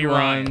he's Buddy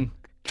Ryan.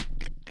 That's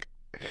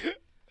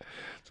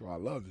why I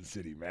love the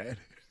city, man.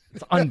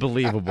 It's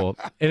unbelievable.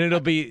 And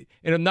it'll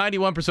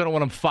 91% will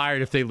want him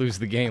fired if they lose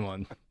the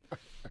game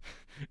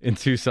in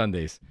 2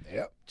 Sundays.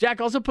 Yep. Jack,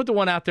 also put the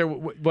one out there.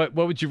 What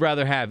would you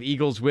rather have?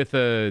 Eagles with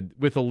a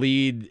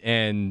lead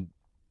and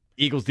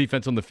Eagles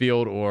defense on the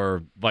field,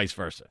 or vice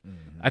versa?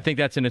 Mm-hmm. I think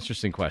that's an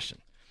interesting question.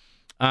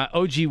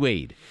 OG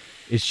Wade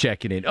is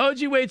checking in.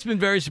 OG Wade's been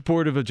very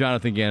supportive of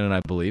Jonathan Gannon,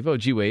 I believe.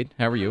 OG Wade,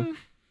 how are you?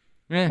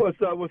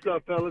 What's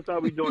up, fellas? How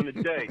we doing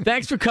today?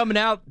 Thanks for coming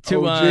out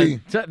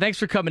thanks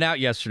for coming out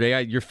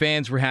yesterday. Your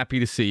fans were happy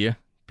to see you.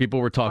 People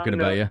were talking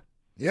about you.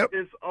 Yep.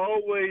 It's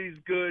always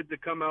good to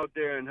come out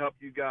there and help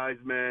you guys,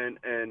 man.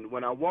 And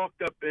when I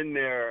walked up in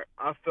there,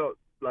 I felt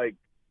like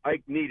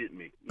Ike needed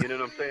me. You know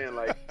what I'm saying?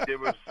 Like there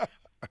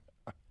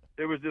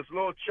was this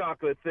little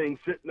chocolate thing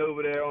sitting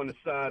over there on the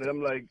side, and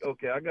I'm like,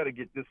 okay, I got to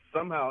get this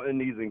somehow in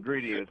these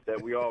ingredients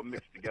that we all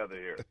mix together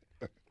here.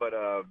 But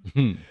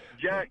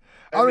Jack,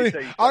 I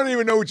don't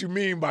even know what you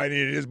mean by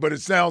any of this, but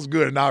it sounds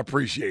good, and I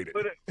appreciate it.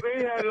 But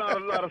we had a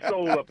lot of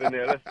soul up in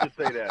there. Let's just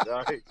say that.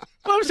 All right.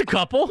 Well, there was a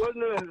couple. It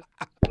wasn't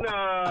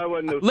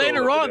no.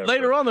 Later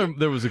on,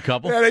 there was a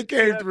couple. Yeah, they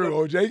came through,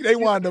 OJ. They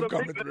wound up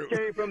coming through.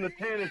 Came from the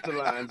Tennessee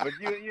line, but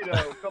you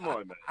know, come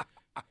on, man.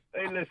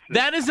 Hey, listen.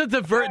 That is a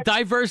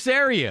diverse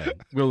area,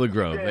 Willow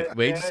Grove.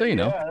 Wait, so you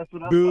know. Yeah, that's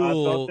what I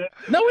no,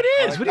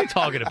 it is. What are you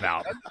talking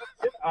about?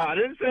 I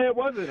didn't say it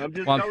wasn't. I'm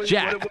just telling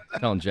Jack. you what it was.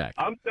 Telling Jack.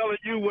 I'm telling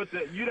you what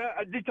you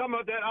talking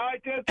about that eye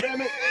test,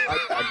 damn it?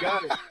 I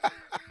got it.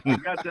 I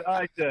got the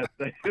eye test.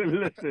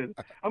 Listen,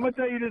 I'm going to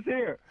tell you this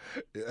here.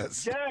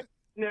 Yes. Jack,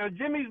 now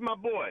Jimmy's my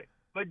boy,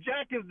 but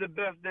Jack is the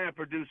best damn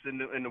producer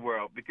in the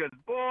world, because,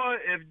 boy,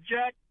 if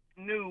Jack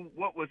knew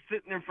what was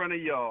sitting in front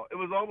of y'all, it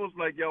was almost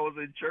like y'all was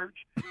in church,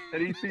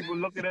 and these people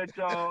looking at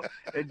y'all,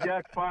 and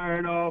Jack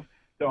firing off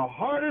the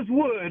hardest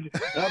wood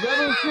I've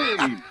ever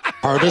seen.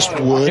 Hardest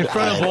wood in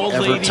front of old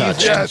ladies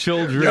and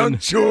children. Young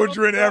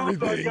children,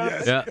 everything.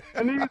 Yes. Yeah.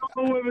 And these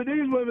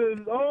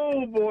women,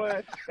 oh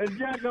boy, and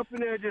Jack up in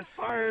there just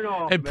firing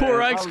off. And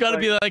poor Ike's got to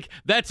be like,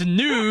 that's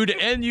nude,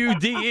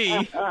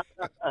 N-U-D-E.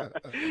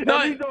 No,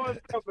 he's on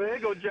stuff. There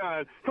go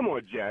John. Come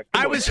on, Jack.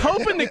 I was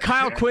hoping that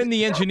Kyle Quinn,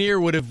 the engineer,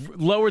 would have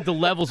lowered the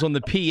levels on the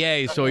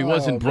PA so he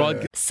wasn't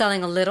broad.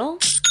 Selling a little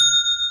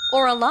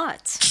or a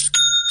lot?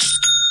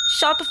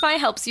 Shopify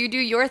helps you do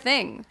your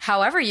thing,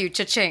 however you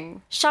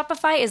cha-ching.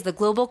 Shopify is the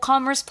global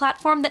commerce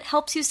platform that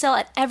helps you sell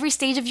at every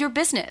stage of your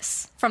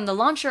business. From the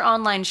launch your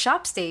online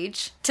shop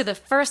stage, to the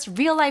first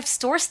real-life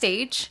store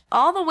stage,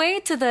 all the way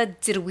to the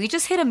did we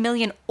just hit 1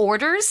 million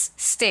orders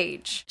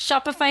stage.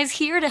 Shopify's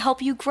here to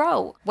help you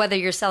grow. Whether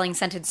you're selling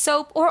scented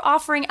soap or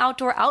offering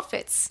outdoor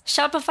outfits,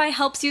 Shopify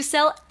helps you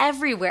sell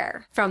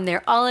everywhere. From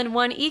their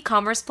all-in-one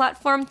e-commerce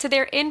platform to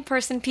their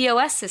in-person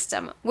POS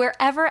system,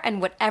 wherever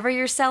and whatever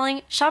you're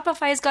selling,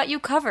 Shopify's got you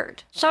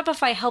covered.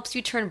 Shopify helps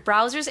you turn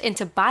browsers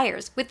into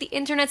buyers with the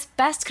internet's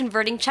best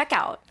converting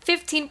checkout.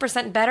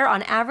 15% better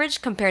on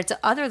average compared to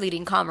other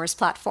leading commerce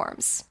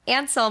platforms.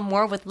 And sell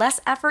more with less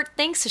effort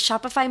thanks to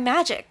Shopify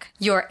Magic,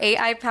 your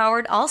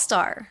AI-powered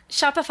all-star.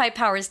 Shopify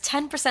powers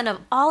 10%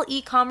 of all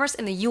e-commerce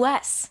in the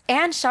U.S.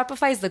 And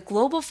Shopify is the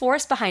global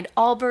force behind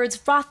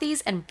Allbirds,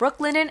 Rothy's, and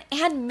Brooklinen,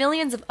 and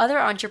millions of other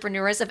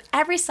entrepreneurs of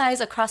every size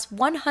across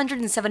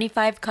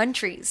 175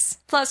 countries.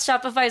 Plus,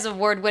 Shopify's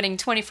award-winning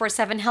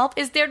 24/7 help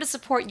is there to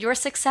support your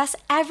success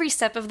every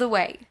step of the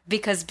way.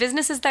 Because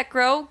businesses that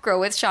grow, grow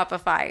with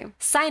Shopify.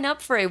 Sign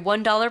up for a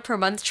 $1 per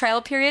month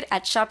trial period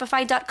at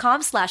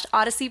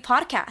shopify.com/Odyssey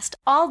Podcast,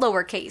 all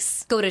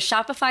lowercase. Go to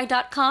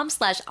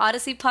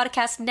shopify.com/Odyssey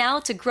Podcast now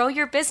to grow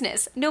your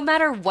business, no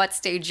matter what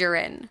stage you're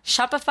in.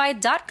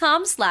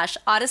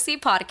 Shopify.com/Odyssey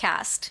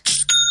Podcast.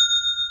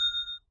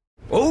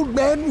 Old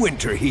Man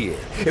Winter here.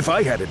 If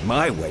I had it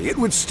my way, it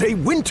would stay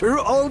winter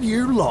all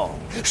year long.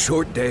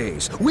 Short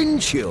days,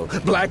 wind chill,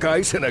 black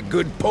ice, and a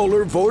good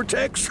polar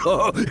vortex.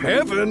 Oh,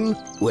 heaven.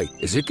 Wait,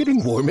 is it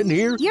getting warm in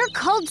here? Your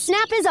cold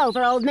snap is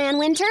over, Old Man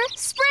Winter.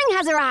 Spring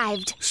has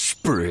arrived.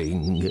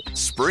 Spring.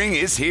 Spring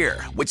is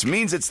here, which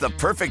means it's the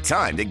perfect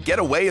time to get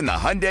away in the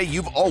Hyundai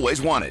you've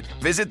always wanted.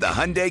 Visit the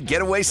Hyundai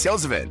Getaway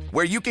Sales Event,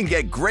 where you can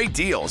get great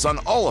deals on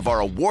all of our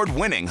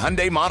award-winning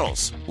Hyundai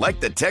models, like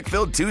the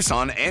tech-filled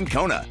Tucson and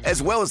Kona,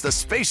 as well as the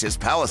spacious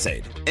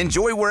Palisade.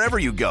 Enjoy wherever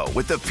you go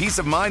with the peace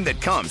of mind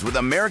that comes with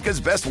America's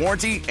best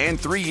warranty and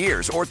 3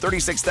 years or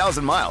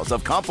 36,000 miles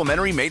of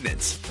complimentary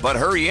maintenance. But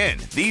hurry in,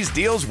 these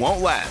deals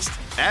won't last.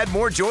 Add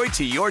more joy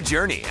to your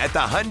journey at the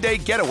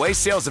Hyundai Getaway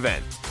Sales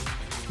Event.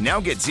 Now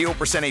get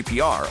 0%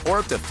 APR or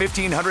up to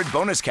 $1,500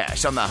 bonus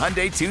cash on the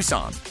Hyundai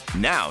Tucson.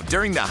 Now,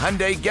 during the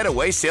Hyundai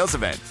Getaway Sales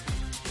Event.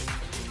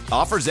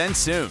 Offers end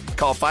soon.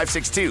 Call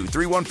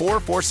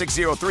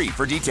 562-314-4603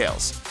 for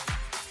details.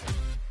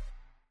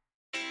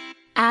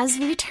 As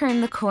we turn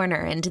the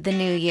corner into the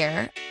new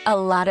year, a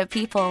lot of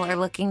people are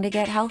looking to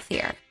get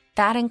healthier.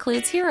 That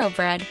includes Hero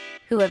Bread,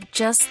 who have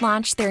just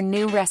launched their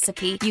new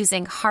recipe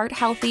using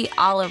heart-healthy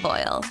olive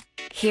oil.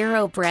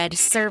 Hero Bread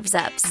serves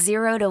up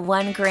 0 to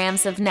 1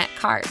 grams of net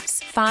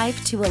carbs,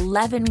 5 to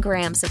 11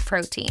 grams of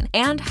protein,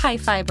 and high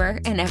fiber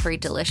in every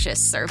delicious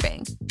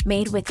serving.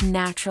 Made with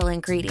natural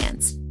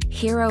ingredients,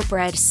 Hero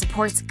Bread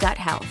supports gut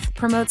health,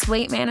 promotes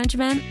weight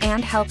management,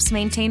 and helps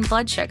maintain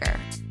blood sugar.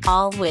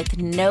 All with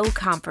no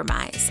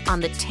compromise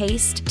on the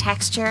taste,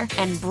 texture,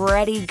 and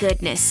bready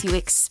goodness you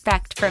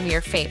expect from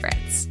your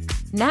favorites.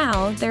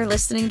 Now they're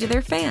listening to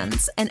their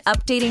fans and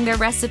updating their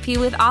recipe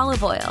with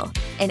olive oil,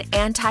 an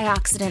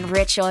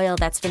antioxidant-rich oil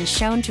that's been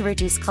shown to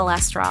reduce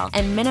cholesterol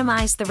and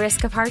minimize the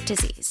risk of heart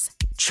disease.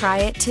 Try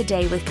it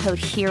today with code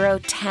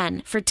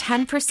HERO10 for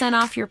 10%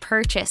 off your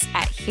purchase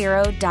at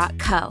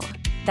hero.co.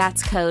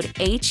 That's code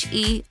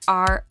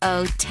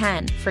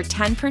HERO10 for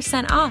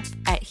 10% off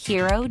at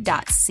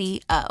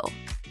hero.co.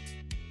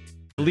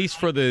 At least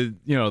for the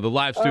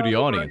live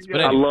studio audience.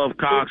 But I anyway. love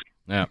Cox.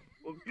 Yeah.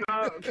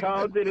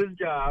 Kyle did his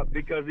job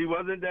because he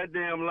wasn't that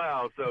damn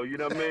loud. So you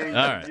know what I mean?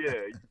 All right.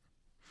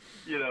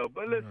 Yeah.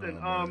 But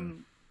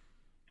listen,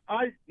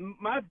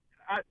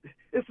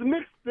 it's a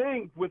mixed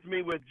thing with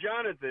me with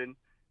Jonathan.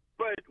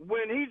 But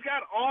when he's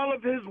got all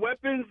of his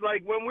weapons,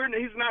 like when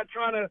he's not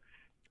trying to.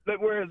 Like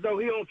where as though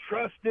he don't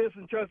trust this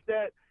and trust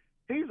that,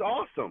 he's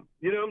awesome.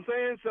 You know what I'm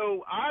saying?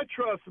 So I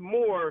trust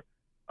more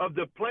of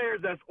the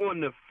players that's on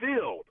the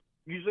field.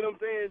 You see what I'm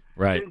saying?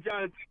 Right. And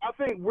John, I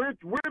think we're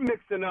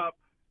mixing up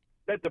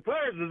that the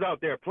players is out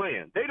there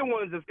playing. They the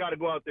ones that's got to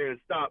go out there and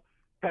stop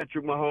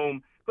Patrick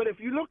Mahomes. But if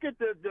you look at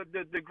the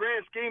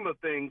grand scheme of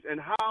things and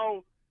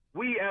how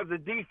we as a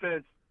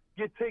defense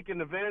get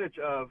taken advantage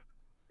of,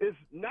 it's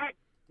not.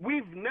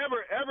 We've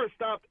never ever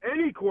stopped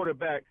any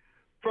quarterback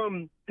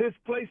from his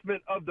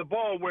placement of the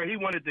ball where he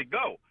wanted to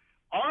go.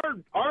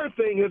 Our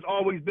thing has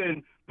always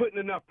been putting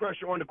enough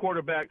pressure on the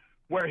quarterback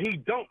where he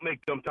don't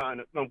make them kind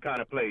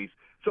of plays.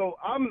 So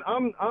I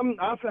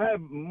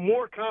have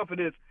more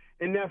confidence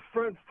in that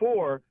front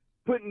four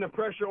putting the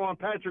pressure on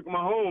Patrick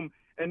Mahomes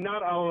and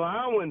not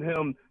allowing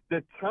him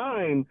the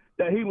time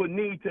that he would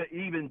need to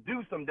even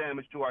do some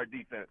damage to our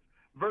defense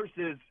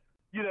versus,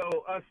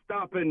 us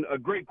stopping a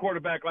great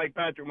quarterback like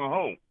Patrick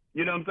Mahomes.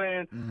 You know what I'm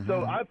saying? Mm-hmm.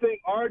 So I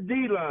think our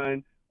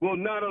D-line will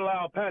not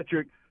allow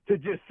Patrick to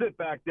just sit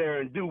back there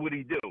and do what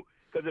he do.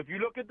 Because if you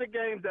look at the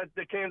games that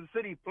the Kansas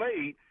City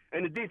played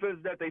and the defense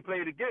that they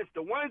played against,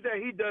 the ones that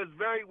he does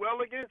very well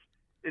against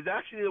is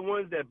actually the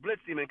ones that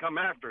blitz him and come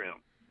after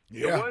him.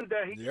 Yeah. The ones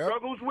that he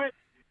struggles with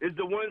is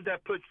the ones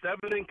that put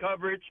 7 in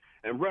coverage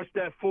and rush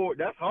that forward.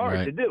 That's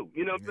hard to do.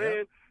 You know what I'm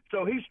saying?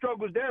 So he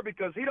struggles there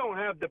because he don't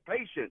have the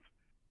patience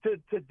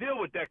to deal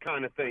with that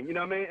kind of thing. You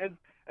know what I mean?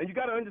 And you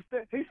got to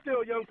understand, he's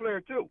still a young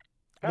player too.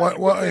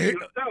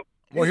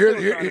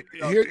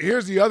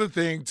 Here's the other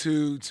thing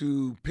to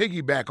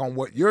piggyback on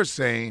what you're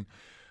saying.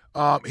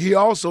 He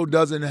also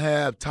doesn't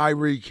have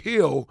Tyreek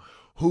Hill,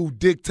 who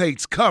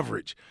dictates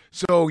coverage.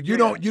 So you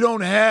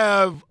don't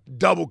have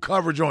double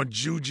coverage on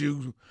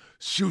Juju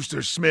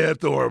Schuster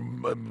Smith or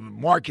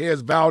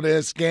Marquez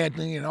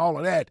Valdez-Scantling and all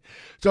of that.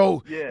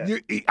 So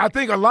I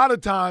think a lot of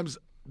times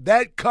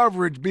that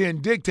coverage being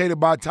dictated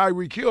by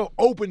Tyreek Hill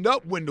opened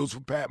up windows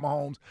for Pat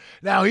Mahomes.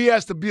 Now he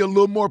has to be a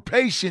little more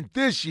patient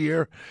this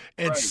year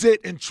and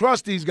sit and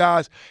trust these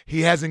guys.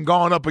 He hasn't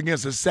gone up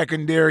against a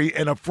secondary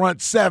and a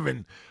front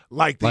seven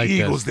like the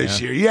Eagles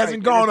this year. He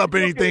hasn't gone up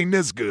anything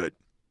this good.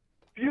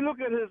 If you look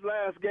at his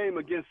last game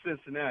against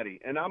Cincinnati,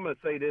 and I'm going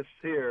to say this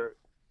here,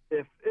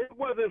 if it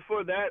wasn't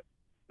for that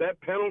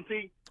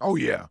penalty, they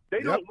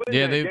don't win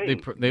that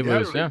game. They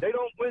lose. Yeah, they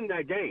don't win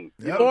that game.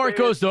 Or it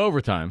goes to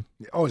overtime.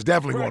 Oh, it's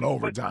definitely going to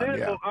overtime. But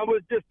then, I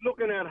was just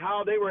looking at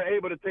how they were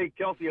able to take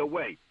Kelsey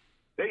away.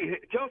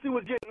 Kelsey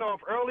was getting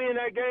off early in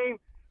that game,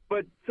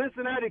 but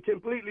Cincinnati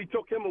completely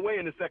took him away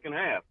in the second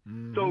half.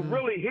 Mm-hmm. So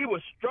really, he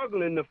was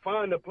struggling to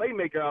find a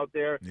playmaker out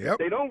there. Yep.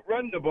 They don't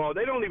run the ball.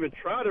 They don't even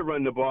try to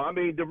run the ball. I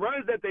mean, the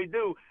runs that they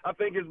do, I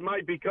think it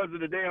might be because of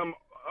the damn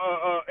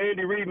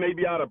Andy Reid may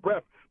be out of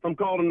breath from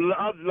calling the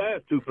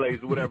last two plays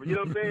or whatever. You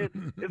know what I'm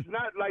saying? It's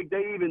not like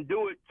they even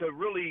do it to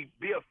really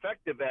be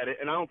effective at it,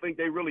 and I don't think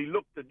they really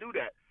look to do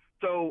that.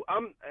 So,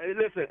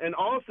 listen, and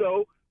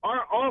also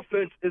our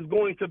offense is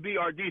going to be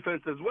our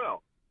defense as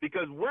well,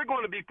 because we're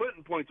going to be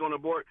putting points on the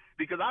board,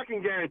 because I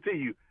can guarantee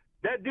you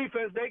that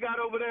defense they got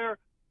over there,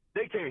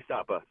 they can't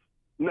stop us.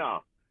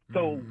 No.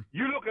 So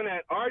you're looking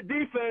at our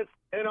defense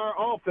and our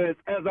offense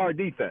as our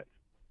defense,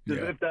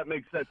 if that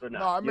makes sense or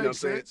not. No, it makes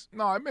sense.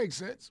 No, it makes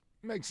sense.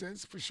 Makes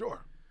sense for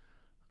sure.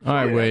 All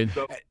right, Wade.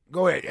 So,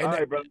 go ahead. And all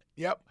right, brother.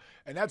 Yep.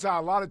 And that's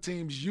how a lot of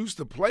teams used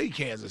to play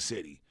Kansas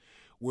City,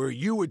 where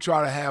you would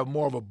try to have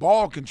more of a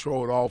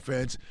ball-controlled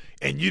offense,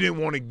 and you didn't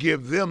want to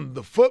give them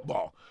the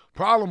football.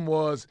 Problem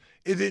was,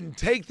 it didn't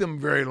take them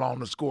very long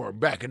to score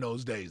back in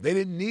those days. They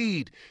didn't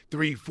need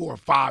 3, 4,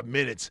 5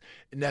 minutes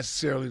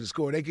necessarily to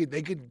score. They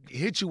could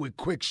hit you with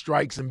quick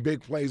strikes and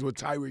big plays with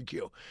Tyreek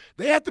Hill.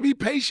 They have to be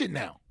patient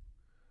now.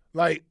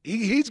 Like,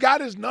 he's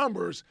got his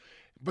numbers,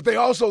 but they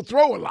also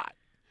throw a lot.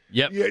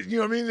 Yep. Yeah, you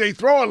know what I mean? They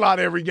throw a lot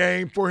every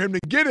game for him to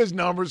get his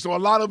numbers, so a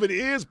lot of it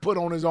is put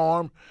on his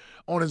arms.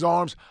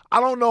 I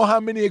don't know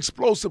how many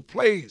explosive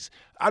plays.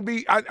 I'd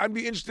be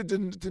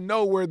interested to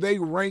know where they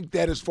rank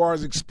that as far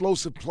as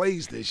explosive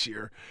plays this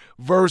year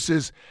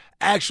versus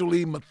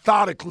actually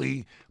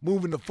methodically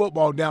moving the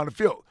football down the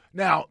field.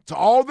 Now, to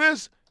all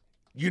this,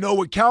 you know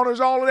what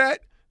counters all of that?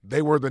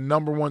 They were the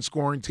number one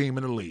scoring team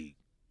in the league.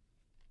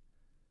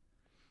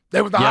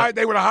 They were the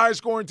highest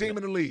scoring team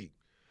in the league.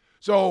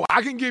 So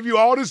I can give you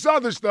all this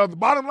other stuff. The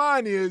bottom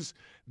line is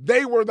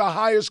they were the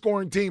highest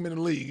scoring team in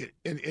the league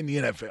in the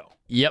NFL.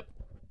 Yep.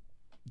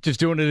 Just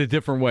doing it a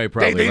different way,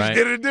 probably, they right?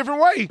 did it a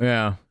different way.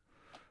 Yeah.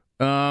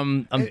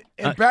 And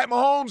Pat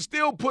Mahomes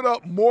still put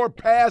up more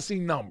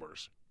passing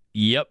numbers.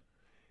 Yep.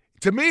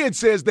 To me, it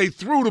says they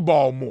threw the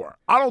ball more.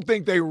 I don't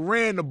think they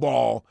ran the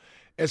ball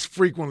as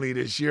frequently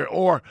this year.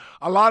 Or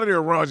a lot of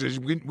their runs, as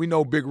we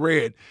know Big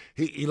Red,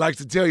 he likes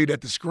to tell you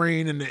that the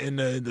screen and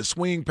the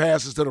swing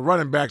passes to the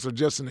running backs are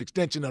just an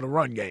extension of the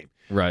run game.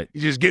 Right.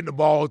 You're just getting the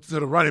ball to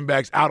the running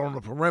backs out on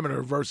the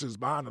perimeter versus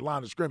behind the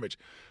line of scrimmage.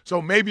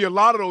 So maybe a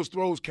lot of those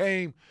throws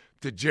came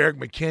to Jerick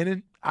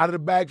McKinnon out of the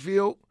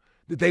backfield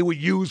that they would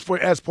use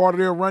as part of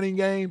their running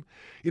game.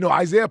 You know,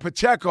 Isaiah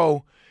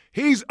Pacheco,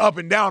 he's up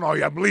and down all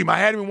year. I believe I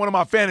had him in one of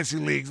my fantasy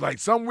leagues. Like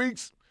some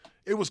weeks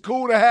it was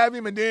cool to have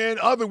him, and then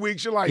other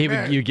weeks you're like,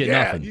 man, you get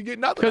nothing. You get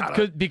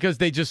nothing because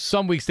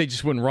some weeks they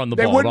just wouldn't run the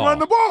ball. They wouldn't run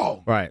the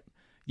ball. Right.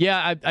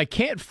 Yeah, I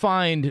can't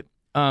find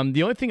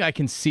the only thing I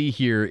can see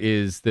here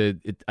is that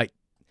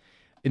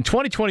in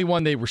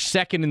 2021 they were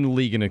second in the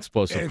league in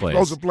explosive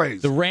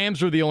plays. The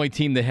Rams were the only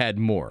team that had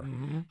more.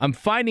 Mm-hmm. I'm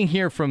finding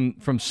here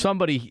from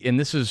somebody, and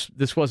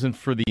this wasn't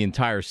for the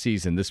entire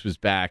season. This was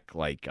back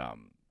like a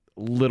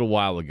little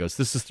while ago.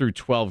 So this is through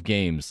 12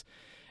 games.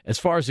 As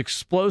far as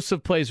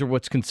explosive plays or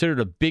what's considered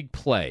a big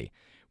play,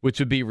 which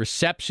would be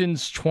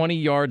receptions 20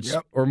 yards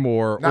or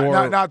more.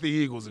 Not the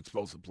Eagles'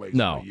 explosive plays from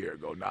a year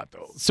ago, not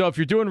those. So if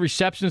you're doing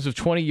receptions of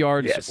 20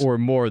 yards or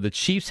more, the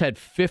Chiefs had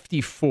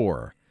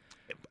 54.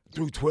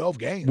 Through 12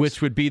 games.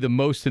 Which would be the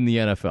most in the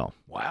NFL.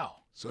 Wow.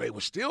 So they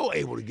were still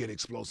able to get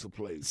explosive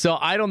plays. So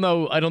I don't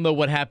know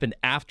what happened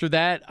after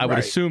that. I would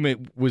assume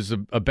it was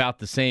about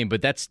the same,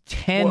 but that's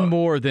 10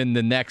 more than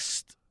the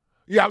next.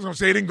 Yeah, I was going to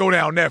say it didn't go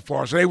down that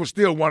far. So they were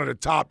still one of the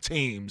top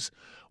teams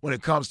when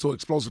it comes to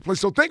explosive plays.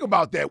 So think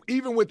about that.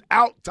 Even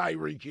without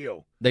Tyreek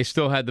Hill, they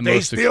still had the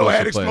most explosive plays. They still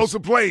had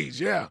explosive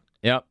plays, yeah.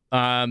 Yep.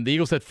 The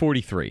Eagles had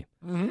 43.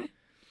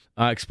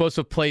 Mm-hmm.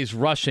 Explosive plays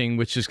rushing,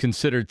 which is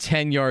considered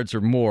 10 yards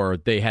or more,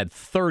 they had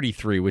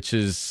 33, which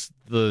is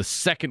the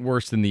second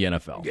worst in the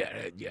NFL.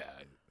 Yeah.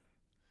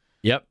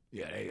 Yep.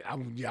 Yeah, I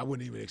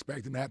wouldn't even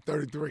expect them to have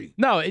 33.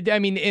 No,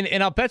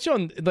 and I'll bet you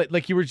on,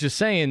 like you were just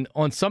saying,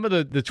 on some of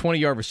the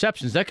 20-yard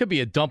receptions, that could be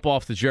a dump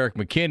off to Jerick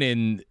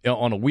McKinnon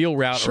on a wheel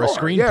route or a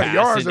screen pass.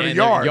 Yards and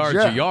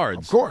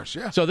yards. Of course,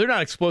 yeah. So they're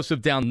not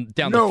explosive down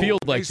the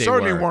field like they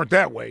certainly were. Weren't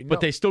that way. No.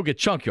 But they still get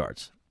chunk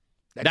yards.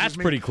 That's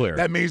pretty clear.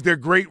 That means they're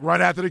great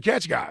run after the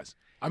catch guys.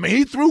 I mean,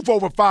 he threw for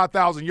over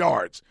 5,000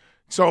 yards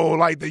So,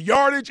 like, the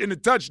yardage and the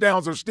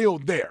touchdowns are still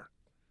there.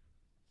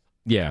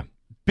 Yeah.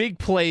 Big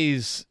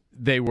plays,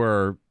 they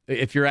were,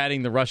 if you're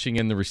adding the rushing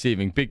and the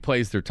receiving, big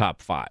plays, they're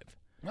top 5.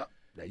 Well,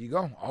 there you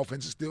go.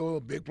 Offense is still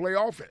a big play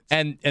offense.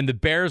 And the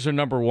Bears are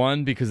number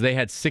 1 because they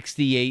had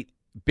 68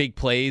 big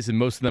plays, and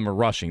most of them are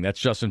rushing. That's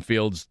Justin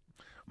Fields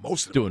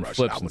most of them doing rushing.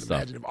 flips I would and stuff.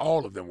 imagine if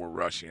all of them were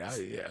rushing.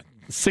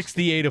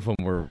 68 of them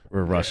were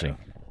rushing.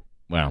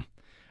 Wow. All right,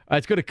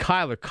 let's go to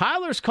Kyler.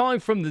 Kyler's calling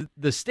from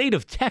the state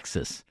of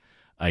Texas,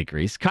 Ike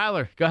Reese.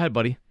 Kyler, go ahead,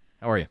 buddy.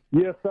 How are you?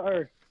 Yes,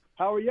 sir.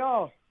 How are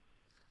y'all?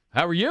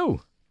 How are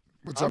you?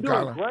 What's I'm up, doing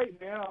Kyler?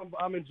 Great, man.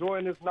 I'm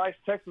enjoying this nice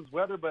Texas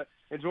weather, but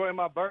enjoying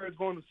my Birds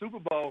going to the Super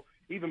Bowl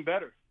even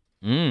better.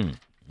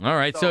 All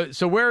right.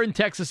 So where in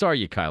Texas are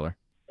you, Kyler?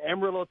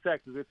 Amarillo,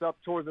 Texas. It's up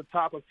towards the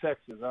top of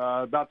Texas,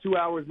 about 2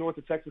 hours north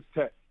of Texas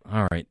Tech.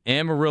 All right,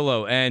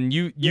 Amarillo, and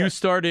you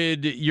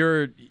started.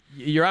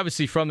 You're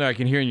obviously from there. I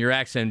can hear in your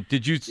accent.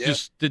 Did you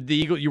did the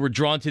Eagle? You were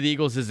drawn to the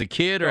Eagles as a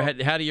kid, or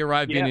how do you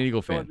arrive being an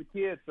Eagle fan? As a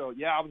kid. So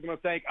I was going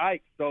to thank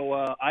Ike.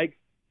 So Ike's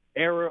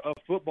era of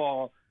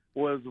football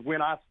was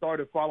when I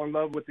started falling in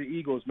love with the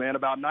Eagles, man.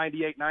 About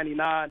 98,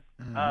 99.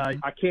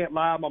 I can't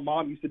lie. My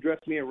mom used to dress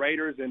me in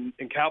Raiders and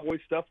Cowboy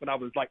stuff when I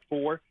was like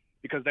 4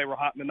 because they were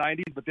hot in the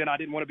 90s. But then I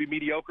didn't want to be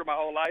mediocre my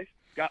whole life.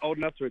 Got old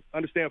enough to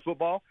understand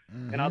football.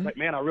 And I was like,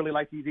 man, I really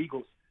like these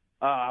Eagles.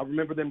 I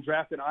remember them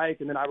drafting Ike,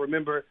 and then I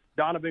remember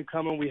Donovan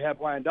coming. We had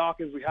Brian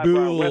Dawkins. We had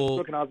Brian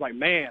Westbrook. And I was like,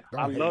 man,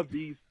 I love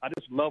these. I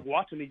just love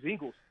watching these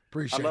Eagles.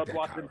 Appreciate I love that,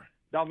 watching Kyler.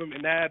 Donovan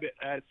McNabb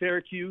at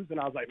Syracuse, and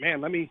I was like,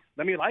 man, let me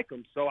like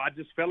them. So I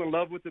just fell in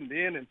love with them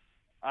then, and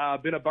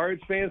I've been a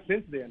Birds fan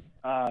since then.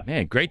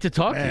 Man, great to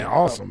talk to you.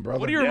 Awesome, brother.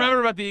 What do you remember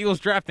about the Eagles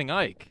drafting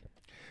Ike?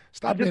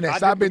 Stop being that.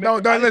 Stop being.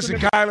 Don't listen,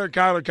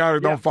 Kyler.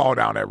 Don't fall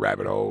down that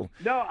rabbit hole.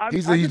 No,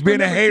 he's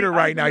been a hater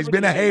right now. He's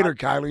been a hater,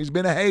 Kyler. He's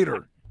been a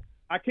hater.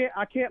 I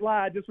can't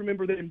lie. I just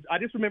remember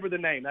the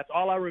name. That's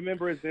all I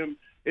remember is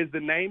the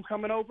name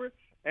coming over,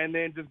 and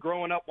then just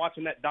growing up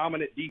watching that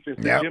dominant defense,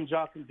 the Jim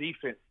Johnson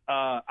defense.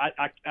 I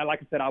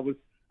like I said, I was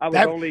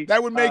only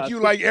that would make you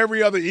like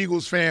every other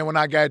Eagles fan when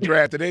I got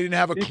drafted. They didn't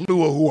have a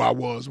clue of who I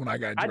was when I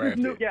got drafted. I just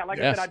knew, I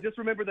said, I just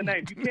remember the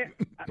name. You can't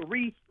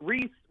Reese.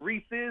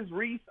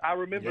 I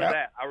remember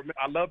that.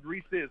 I loved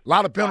Reese's. A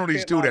lot of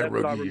penalties too that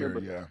rookie year.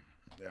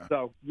 Yeah.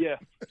 So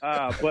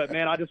but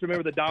man, I just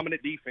remember the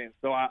dominant defense.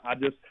 So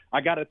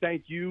I got to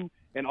thank you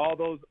and all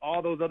those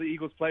other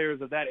Eagles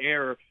players of that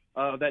era,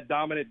 that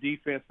dominant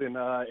defense,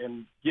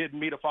 and getting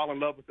me to fall in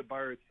love with the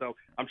Birds. So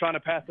I'm trying to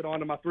pass it on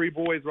to my 3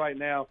 boys right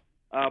now.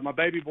 My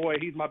baby boy,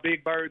 he's my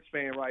big Birds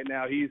fan right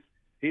now.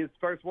 His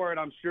first word,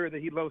 I'm sure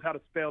that he knows how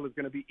to spell, is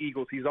going to be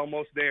Eagles. He's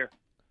almost there.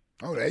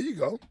 Oh, there you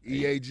go.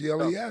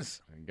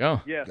 EAGLES. There you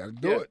go. Yeah, got to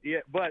do it. Yeah,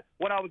 but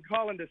what I was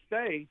calling to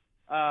say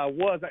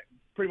was that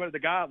pretty much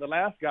the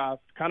last guy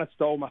kind of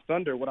stole my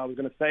thunder. What I was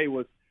going to say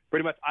was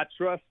pretty much I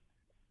trust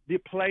the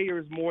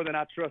players more than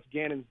I trust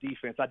Gannon's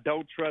defense. I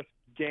don't trust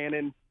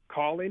Gannon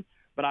calling,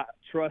 but I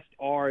trust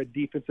our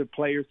defensive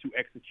players to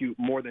execute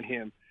more than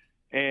him.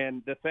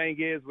 And the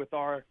thing is with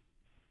our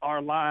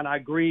line, I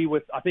agree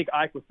with, I think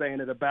Ike was saying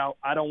it about,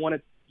 I don't want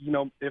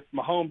to, if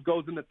Mahomes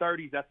goes in the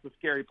 30s, that's the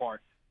scary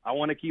part. I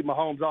want to keep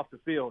Mahomes off the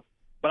field.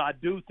 But I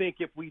do think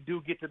if we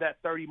do get to that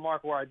 30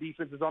 mark where our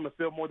defense is on the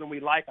field more than we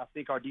like, I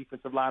think our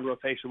defensive line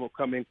rotation will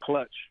come in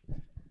clutch.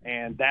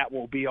 And that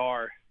will be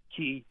our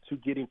key to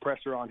getting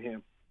pressure on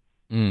him.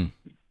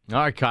 All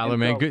right, Kyler,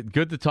 man.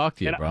 Good to talk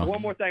to you, bro.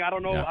 One more thing. I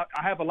don't know. Yeah.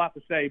 I have a lot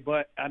to say,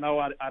 but I know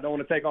I don't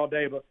want to take all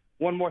day. But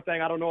one more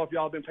thing. I don't know if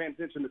y'all have been paying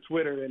attention to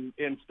Twitter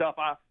and stuff.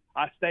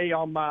 I stay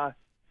on my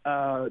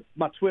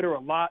Twitter a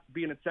lot.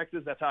 Being in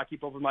Texas, that's how I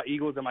keep up with my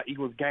Eagles and my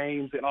Eagles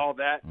games and all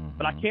that. Mm-hmm.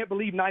 But I can't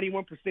believe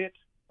 91%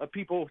 of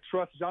people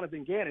trust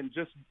Jonathan Gannon.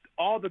 Just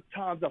all the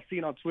times I've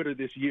seen on Twitter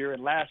this year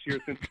and last year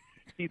since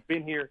he's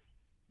been here,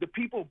 the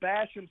people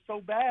bash him so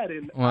bad,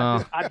 and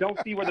I don't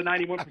see where the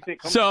 91% comes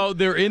from. So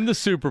they're in the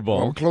Super Bowl.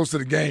 Well, close to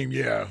the game,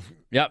 yeah.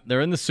 Yep,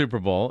 they're in the Super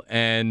Bowl,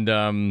 and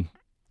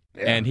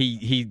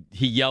he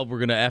yelled, "We're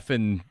going to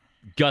effing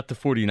gut the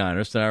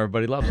 49ers," so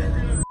everybody loves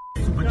him.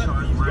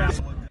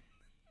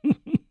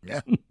 Yeah.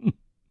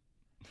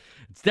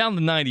 It's down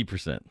to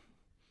 90%.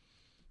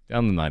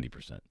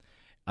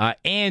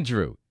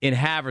 Andrew in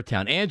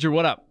Havertown. Andrew,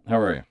 what up? How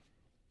are you?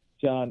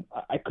 John,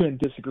 I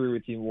couldn't disagree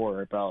with you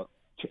more about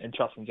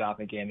trusting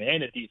Jonathan Gannon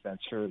and the defense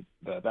for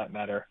that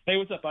matter. Hey,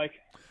 what's up, Mike?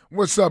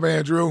 What's up,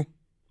 Andrew?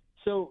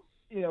 So,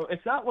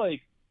 it's not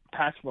like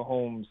Patrick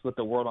Mahomes lit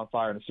the world on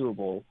fire in the Super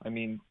Bowl. I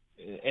mean,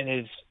 in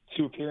his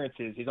 2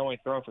 appearances, he's only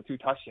thrown for 2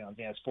 touchdowns.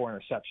 He has 4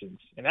 interceptions.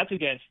 And that's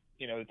against,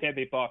 the Tampa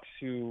Bay Bucs,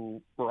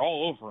 who were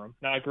all over him.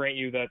 Now, I grant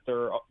you that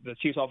the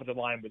Chiefs' offensive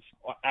line was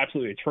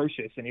absolutely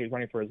atrocious, and he was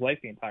running for his life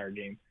the entire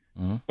game.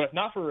 Mm-hmm. But if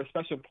not for a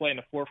special play in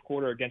the 4th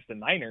quarter against the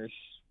Niners,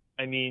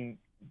 I mean,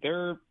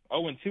 they're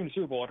 0-2 in the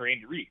Super Bowl under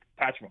Andy Reid,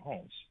 Patrick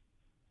Mahomes.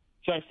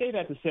 So I say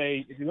that to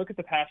say, if you look at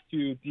the past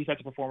 2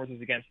 defensive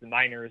performances against the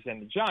Niners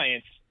and the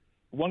Giants,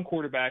 one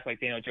quarterback like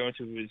Daniel Jones,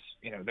 who was,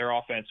 their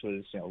offense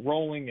was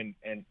rolling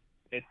and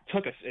it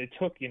took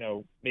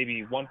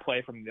maybe one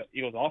play from the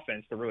Eagles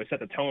offense to really set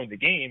the tone of the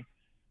game.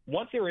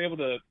 Once they were able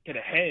to get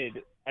ahead,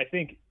 I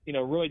think,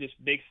 really just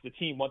makes the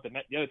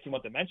other team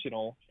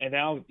one-dimensional, and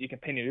now you can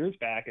pin your ears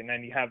back, and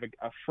then you have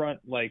a front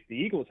like the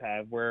Eagles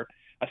have where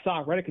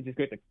Haason Reddick could just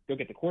go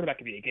get the quarterback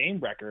and be a game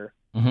wrecker.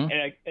 Mm-hmm.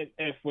 And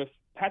if with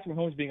Patrick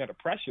Mahomes being under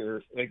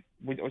pressure,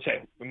 which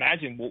I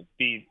imagine will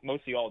be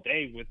mostly all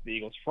day with the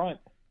Eagles front,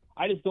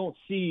 I just don't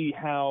see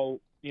how,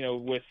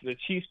 with the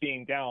Chiefs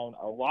being down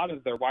a lot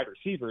of their wide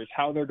receivers,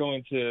 how they're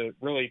going to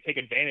really take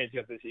advantage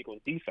of this Eagles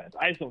defense.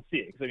 I just don't see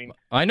it.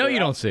 I know you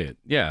don't see it.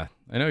 Yeah,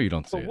 I know you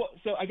don't see it.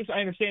 So I guess I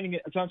understand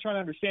it. So I'm trying to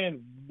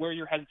understand where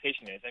your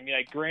hesitation is.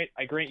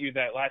 I grant you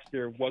that last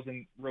year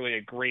wasn't really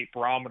a great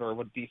barometer of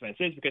what defense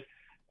is, because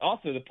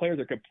also the players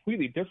are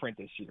completely different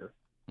this year.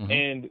 Mm-hmm.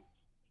 And,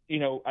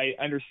 I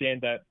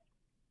understand that,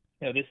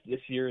 this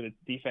year the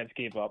defense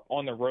gave up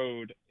on the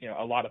road,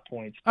 a lot of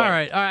points. All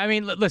right.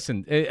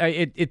 Listen,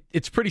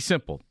 it's pretty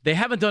simple. They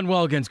haven't done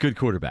well against good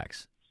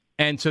quarterbacks.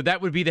 And so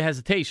that would be the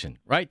hesitation,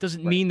 right?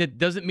 Doesn't mean that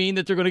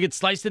they're going to get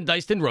sliced and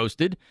diced and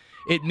roasted.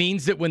 It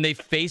means that when they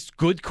faced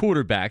good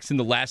quarterbacks in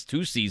the last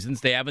 2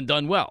 seasons, they haven't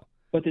done well.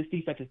 But this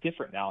defense is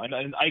different now.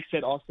 And Ike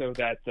said also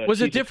that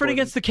was it different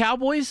against the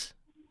Cowboys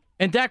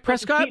and Dak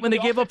Prescott when they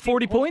gave up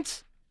 40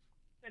 points?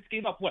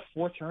 Gave up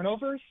 4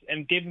 turnovers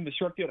and gave them the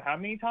short field how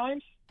many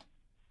times?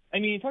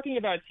 You're talking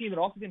about a team that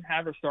also didn't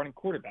have their starting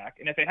quarterback,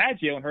 and if they had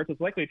Jalen Hurts,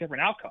 it's likely a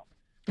different outcome.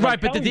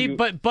 Right, but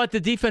the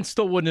defense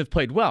still wouldn't have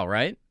played well,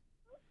 right?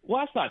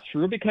 Well, that's not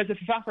true, because if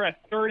it's not for a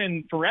third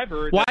and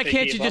forever, why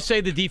can't you just say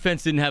the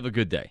defense didn't have a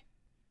good day?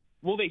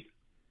 Well,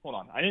 hold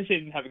on. I didn't say they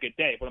didn't have a good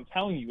day, but I'm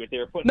telling you what they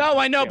were putting. No,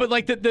 I know, but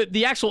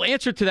the actual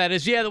answer to that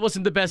is, that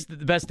wasn't the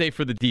best day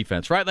for the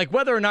defense, right?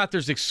 Whether or not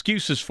there's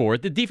excuses for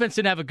it, the defense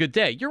didn't have a good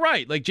day. You're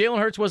right. Jalen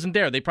Hurts wasn't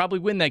there. They probably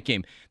win that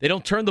game. They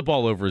don't turn the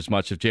ball over as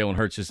much if Jalen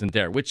Hurts isn't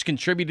there, which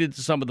contributed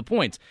to some of the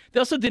points. They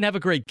also didn't have a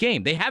great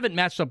game. They haven't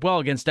matched up well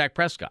against Dak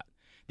Prescott.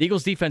 The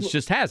Eagles defense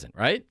just hasn't,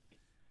 right?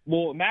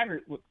 Well, it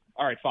matters.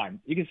 All right, fine.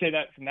 You can say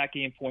that from that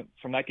game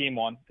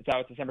on. It's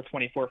out December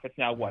 24th. It's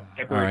now what?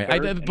 February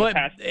 3rd? But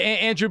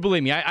Andrew,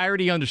 believe me, I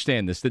already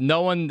understand this. That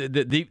no one,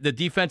 the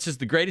defense is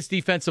the greatest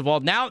defense of all.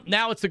 Now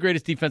it's the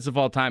greatest defense of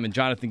all time, and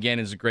Jonathan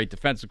Gannon is a great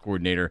defensive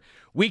coordinator.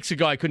 Weeks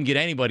ago, I couldn't get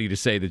anybody to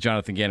say that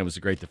Jonathan Gannon was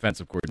a great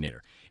defensive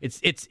coordinator. It's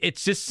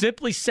just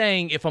simply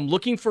saying, if I'm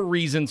looking for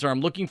reasons or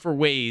I'm looking for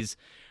ways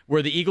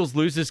where the Eagles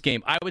lose this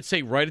game, I would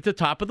say right at the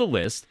top of the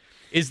list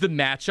is the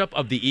matchup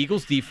of the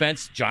Eagles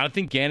defense,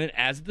 Jonathan Gannon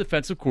as a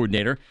defensive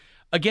coordinator,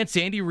 against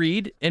Andy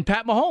Reid and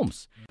Pat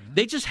Mahomes.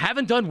 They just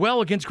haven't done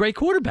well against great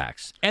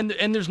quarterbacks, and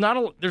there's not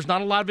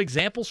a lot of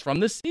examples from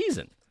this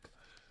season.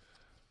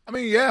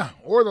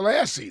 Or the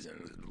last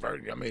season.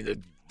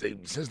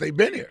 Since they've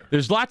been here,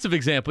 there's lots of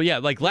examples. Yeah,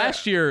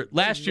 last year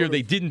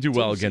they didn't do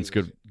well against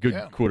good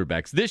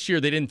quarterbacks. This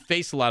year they didn't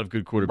face a lot of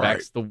good quarterbacks.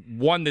 Right. The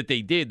one that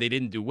they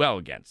didn't do well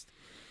against.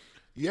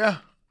 Yeah.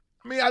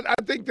 I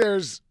think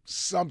there's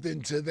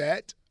something to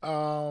that.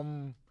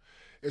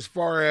 As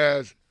far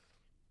as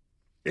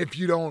if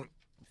you don't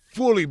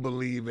fully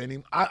believe in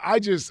him, I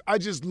just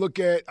look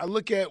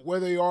at where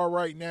they are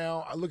right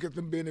now. I look at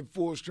them being in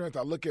full strength.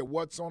 I look at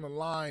what's on the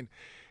line.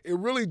 It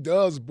really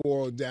does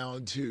boil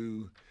down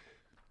to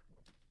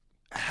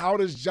how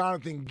does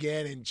Jonathan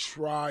Gannon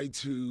try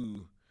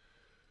to,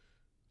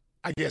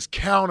 I guess,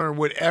 counter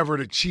whatever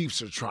the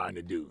Chiefs are trying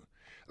to do.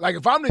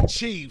 If I'm the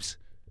Chiefs,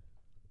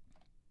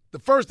 the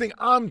first thing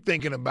I'm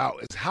thinking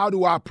about is how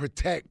do I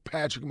protect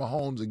Patrick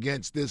Mahomes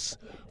against this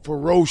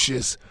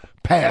ferocious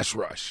pass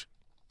rush?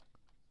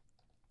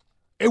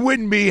 It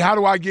wouldn't be how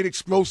do I get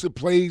explosive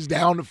plays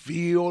down the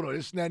field or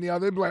this and that and the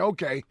other. They'd be like,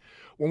 okay,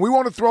 when we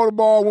want to throw the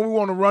ball, when we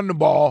want to run the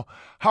ball,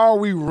 how are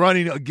we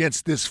running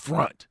against this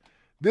front?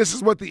 This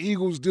is what the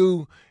Eagles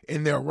do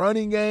in their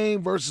running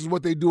game versus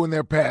what they do in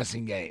their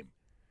passing game.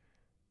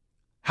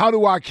 How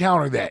do I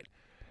counter that?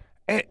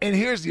 And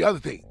here's the other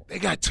thing. They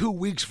got 2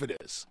 weeks for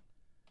this.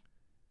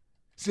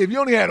 See, if you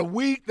only had a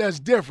week, that's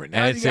different.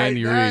 Now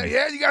Andy Reid.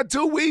 Yeah, you got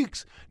 2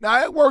 weeks.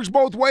 Now, it works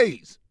both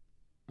ways,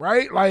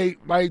 right?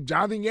 Like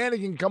Jonathan Gannon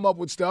can come up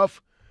with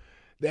stuff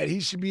that he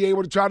should be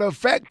able to try to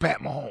affect Pat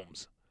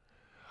Mahomes.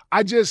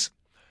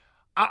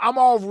 I'm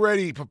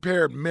already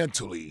prepared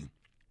mentally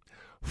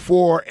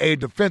for a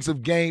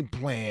defensive game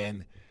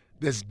plan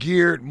that's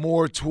geared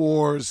more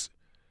towards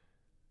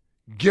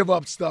give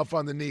up stuff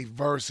underneath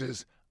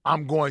versus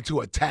I'm going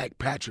to attack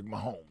Patrick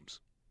Mahomes.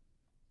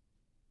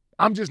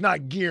 I'm just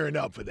not gearing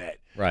up for that.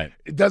 Right.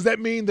 Does that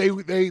mean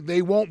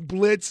they won't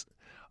blitz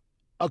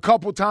a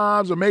couple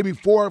times or maybe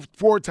four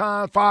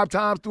times, 5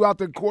 times throughout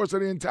the course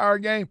of the entire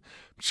game?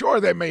 Sure,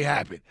 that may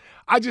happen.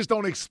 I just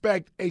don't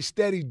expect a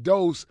steady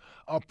dose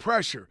of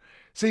pressure.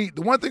 See,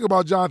 the one thing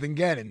about Jonathan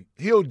Gannon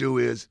he'll do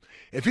is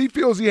if he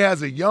feels he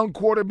has a young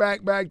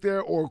quarterback back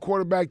there or a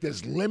quarterback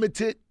that's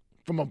limited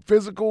from a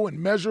physical and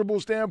measurable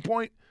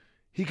standpoint,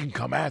 he can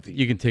come after you.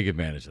 You can take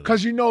advantage of that.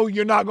 Because you know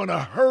you're not going to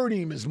hurt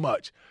him as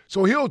much.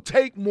 So he'll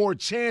take more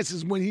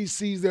chances when he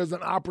sees there's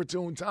an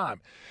opportune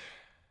time.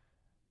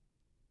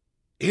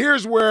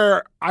 here's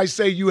where I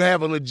say you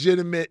have a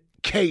legitimate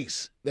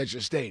case that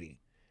you're stating.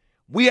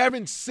 We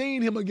haven't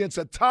seen him against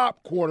a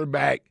top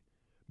quarterback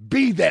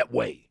be that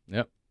way.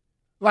 Yep.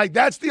 Like,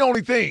 that's the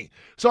only thing.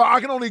 So I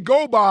can only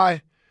go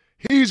by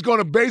he's going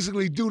to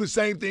basically do the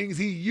same things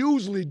he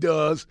usually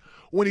does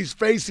when he's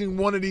facing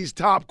one of these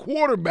top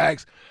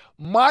quarterbacks.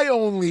 My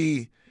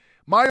only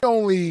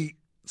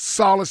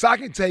solace I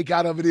can take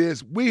out of it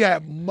is we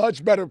have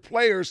much better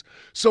players,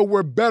 so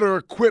we're better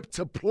equipped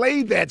to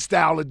play that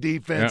style of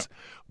defense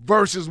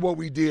versus what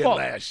we did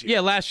last year. Yeah,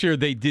 last year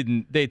they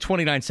had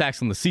 29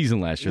 sacks in the season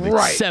last year. They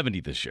had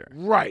 70 this year.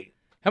 Right.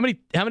 How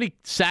many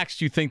sacks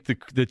do you think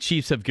the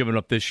Chiefs have given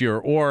up this year,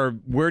 or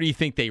where do you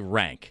think they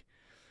rank?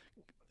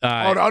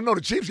 I know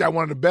the Chiefs got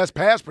one of the best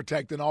pass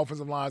protecting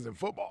offensive lines in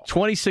football.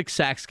 26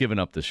 sacks given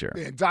up this year.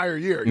 The entire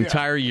year.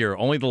 Entire year.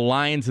 Only the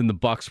Lions and the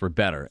Bucs were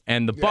better.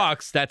 And the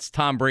Bucs, that's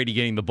Tom Brady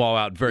getting the ball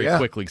out very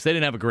quickly because they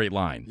didn't have a great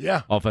line.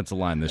 Yeah. Offensive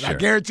line this year. I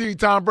guarantee you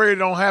Tom Brady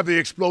don't have the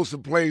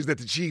explosive plays that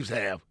the Chiefs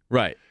have.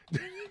 Right.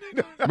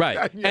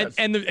 Right. Yes.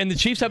 And the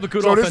Chiefs have a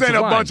good offensive line. So this ain't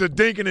a bunch of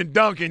dinking and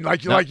dunking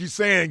like you're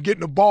saying,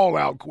 getting the ball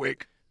out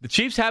quick. The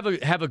Chiefs have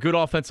a good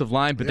offensive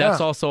line, but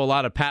that's also a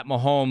lot of Pat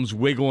Mahomes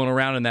wiggling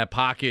around in that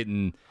pocket.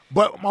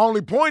 But my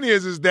only point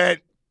is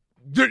that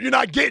you're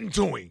not getting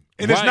to him.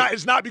 And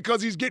it's not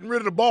because he's getting rid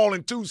of the ball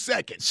in 2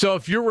 seconds. So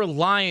if you're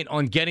reliant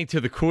on getting to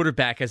the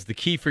quarterback as the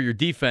key for your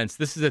defense,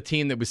 this is a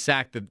team that was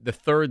sacked the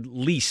third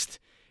least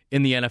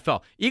in the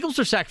NFL. Eagles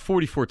are sacked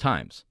 44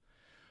 times.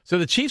 So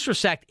the Chiefs were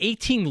sacked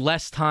 18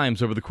 less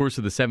times over the course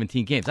of the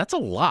 17 games. That's a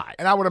lot.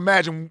 And I would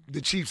imagine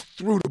the Chiefs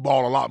threw the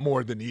ball a lot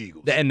more than the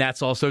Eagles. And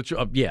that's also true.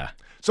 Yeah.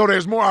 So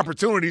there's more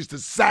opportunities to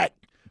sack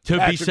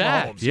Patrick be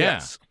sacked. Mahomes. Yeah.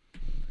 Yes.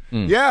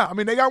 Yeah, I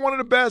mean, they got one of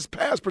the best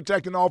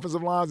pass-protecting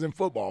offensive lines in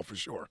football for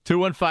sure.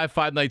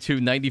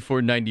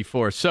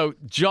 215-592-9494. So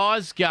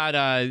Jaws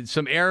got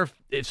some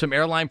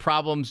airline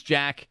problems,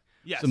 Jack.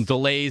 Yes. Some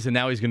delays, and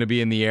now he's going to be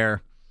in the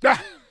air.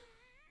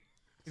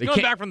 He's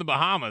going back from the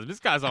Bahamas. This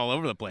guy's all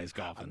over the place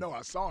golfing. I know.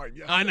 I saw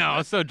him. I know. I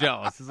was so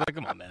jealous. It's like,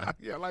 come on, man.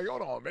 Yeah, like,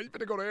 hold on, man. You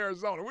finna go to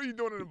Arizona. What are you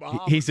doing in the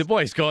Bahamas? He said,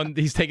 boy,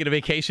 he's taking a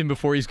vacation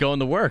before he's going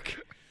to work.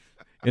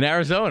 In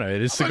Arizona,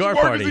 at his cigar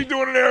What party. is he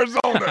doing in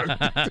Arizona?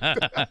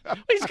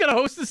 He's going to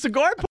host a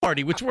cigar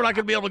party, which we're not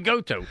going to be able to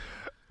go to.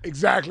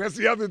 Exactly. That's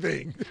the other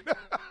thing.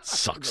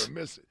 Sucks. I'm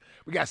gonna miss it.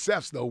 We got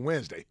Seth's, though,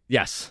 Wednesday.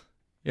 Yes.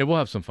 Yeah, we'll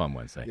have some fun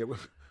Wednesday. Yeah, we'll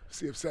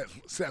see if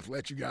Seth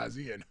let you guys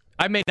in.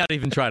 I may not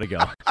even try to go.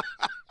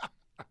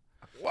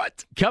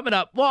 What? Coming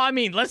up. Well, I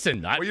mean,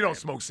 listen. Well, you don't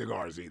smoke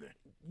cigars either.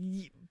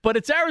 But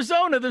it's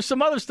Arizona. There's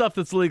some other stuff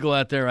that's legal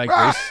out there, I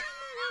guess.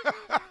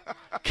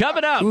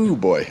 Coming up. Ooh,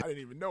 boy. I didn't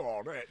even know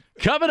all that.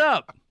 Coming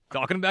up.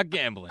 Talking about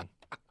gambling.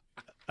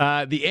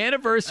 The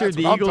anniversary of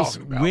the Eagles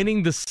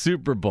winning the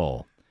Super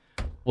Bowl.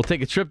 We'll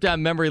take a trip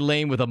down memory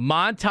lane with a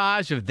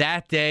montage of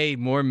that day.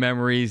 More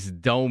memories.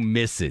 Don't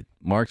miss it.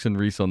 Marks and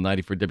Reese on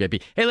 94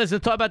 WIP. Hey, listen,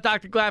 talk about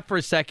Dr. Glatt for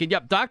a second.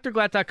 Yep,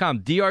 drglatt.com,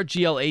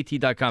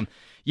 drglat.com.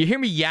 You hear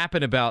me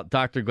yapping about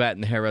Dr. Glatt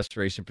and the hair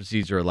restoration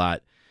procedure a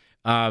lot.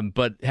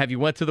 But have you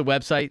went to the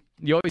website?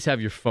 You always have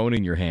your phone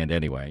in your hand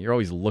anyway. You're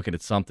always looking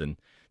at something.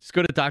 Just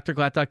go to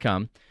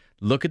drglatt.com.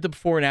 Look at the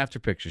before and after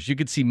pictures. You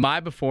can see my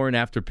before and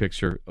after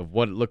picture of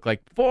what it looked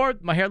like before,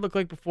 my hair looked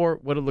like before,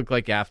 what it looked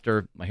like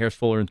after. My hair's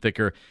fuller and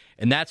thicker.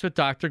 And that's what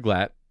Dr.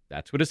 Glatt,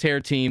 that's what his hair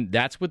team,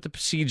 that's what the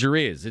procedure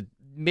is.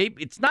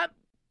 It's not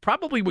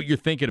probably what you're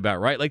thinking about,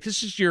 right? Like,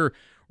 this is your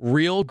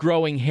real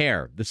growing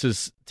hair. This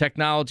is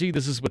technology.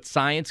 This is what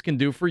science can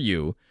do for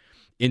you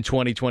in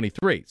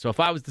 2023. So if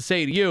I was to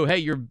say to you, hey,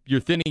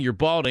 you're thinning, you're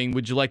balding,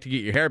 would you like to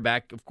get your hair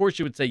back? Of course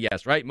you would say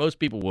yes, right? Most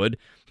people would.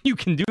 You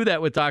can do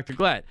that with Dr.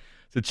 Glatt.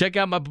 So check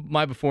out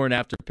my before and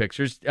after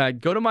pictures.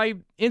 Go to my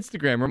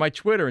Instagram or my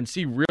Twitter and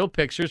see real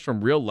pictures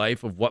from real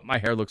life of what my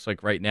hair looks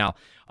like right now.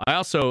 I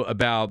also,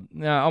 about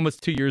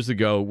almost 2 years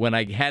ago, when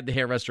I had the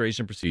hair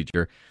restoration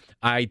procedure,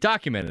 I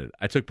documented it.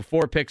 I took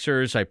before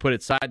pictures. I put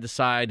it side to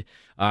side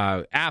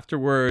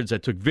afterwards. I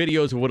took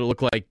videos of what it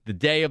looked like the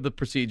day of the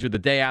procedure, the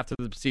day after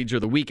the procedure,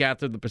 the week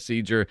after the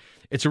procedure.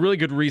 It's a really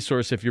good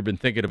resource if you've been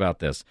thinking about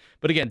this.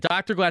 But again,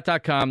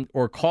 drglatt.com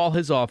or call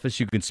his office.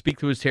 You can speak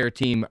to his hair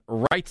team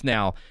right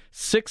now,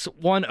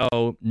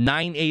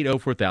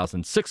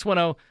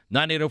 610-980-4000,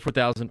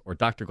 610-980-4000, or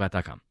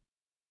drglatt.com.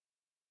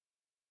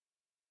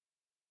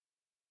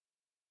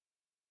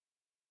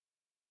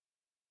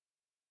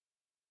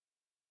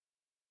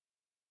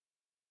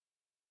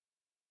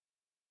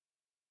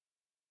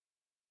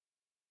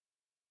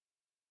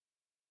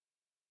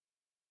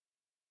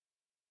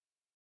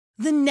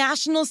 The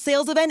national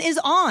sales event is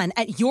on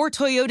at your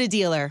Toyota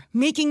dealer,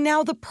 making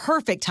now the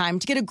perfect time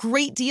to get a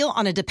great deal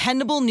on a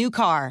dependable new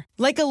car.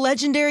 Like a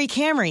legendary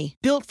Camry,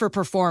 built for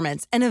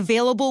performance and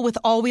available with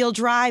all-wheel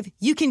drive,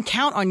 you can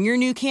count on your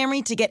new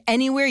Camry to get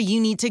anywhere you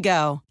need to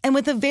go. And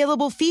with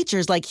available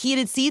features like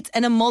heated seats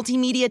and a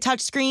multimedia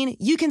touchscreen,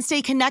 you can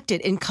stay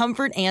connected in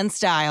comfort and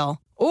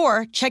style.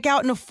 Or check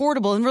out an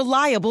affordable and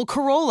reliable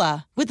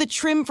Corolla with a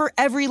trim for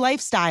every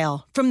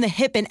lifestyle. From the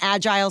hip and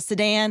agile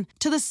sedan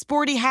to the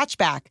sporty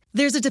hatchback,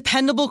 there's a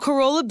dependable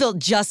Corolla built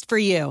just for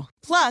you.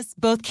 Plus,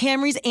 both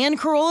Camrys and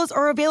Corollas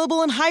are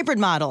available in hybrid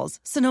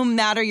models, so no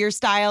matter your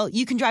style,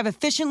 you can drive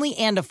efficiently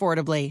and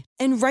affordably.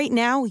 And right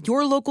now,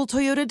 your local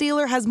Toyota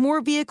dealer has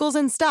more vehicles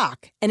in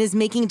stock and is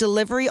making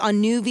delivery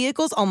on new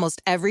vehicles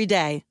almost every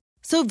day.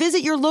 So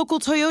visit your local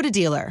Toyota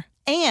dealer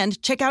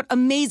and check out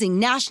amazing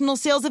national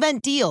sales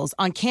event deals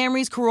on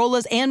Camrys,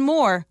 Corollas, and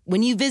more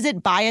when you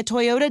visit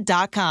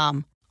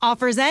buyatoyota.com.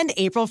 Offers end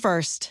April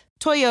 1st.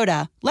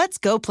 Toyota, let's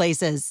go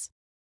places.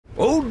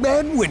 Old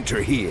Man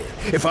Winter here.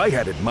 If I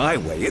had it my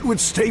way, it would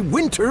stay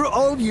winter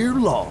all year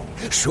long.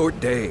 Short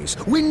days,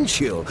 wind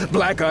chill,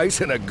 black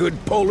ice, and a good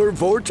polar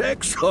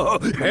vortex. Oh,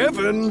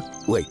 heaven!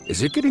 Wait,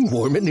 is it getting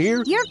warm in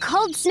here? Your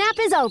cold snap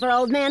is over,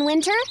 Old Man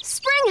Winter.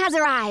 Spring has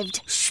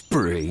arrived.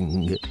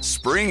 Spring.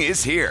 Spring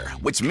is here,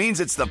 which means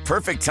it's the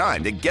perfect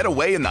time to get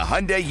away in the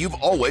Hyundai you've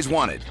always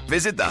wanted.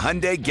 Visit the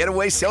Hyundai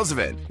Getaway Sales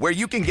Event, where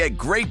you can get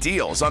great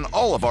deals on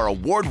all of our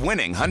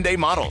award-winning Hyundai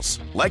models,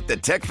 like the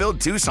tech-filled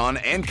Tucson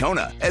and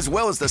Kona, as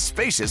well as the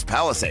spacious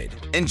Palisade.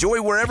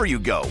 Enjoy wherever you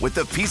go with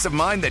the peace of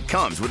mind that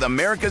comes with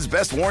America's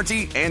best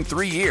warranty and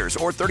 3 years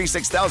or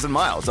 36,000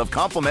 miles of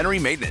complimentary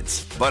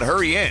maintenance. But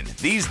hurry in,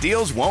 these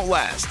deals won't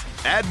last.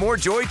 Add more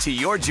joy to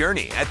your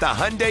journey at the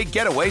Hyundai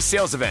Getaway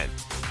Sales Event.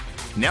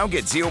 Now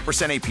get 0%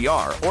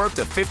 APR or up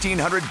to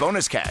 $1,500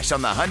 bonus cash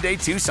on the Hyundai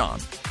Tucson.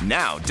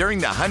 Now, during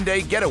the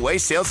Hyundai Getaway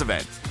Sales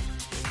Event.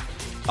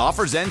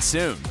 Offers end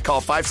soon.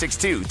 Call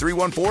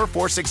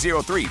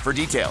 562-314-4603 for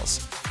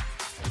details.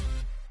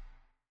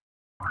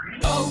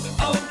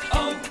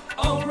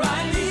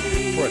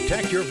 O'Reilly.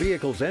 Protect your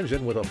vehicle's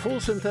engine with a full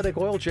synthetic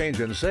oil change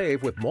and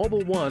save with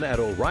Mobil 1 at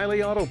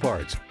O'Reilly Auto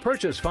Parts.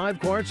 Purchase 5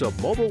 quarts of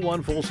Mobil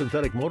 1 full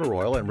synthetic motor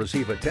oil and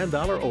receive a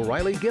 $10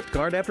 O'Reilly gift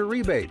card after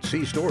rebate.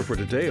 See store for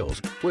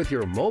details. With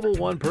your Mobil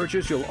 1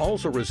 purchase, you'll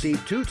also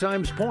receive 2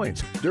 times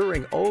points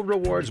during O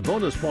Rewards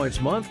Bonus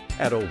Points Month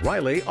at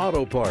O'Reilly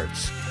Auto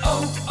Parts.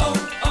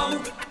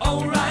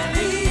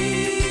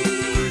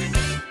 O'Reilly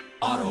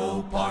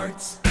Auto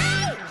Parts.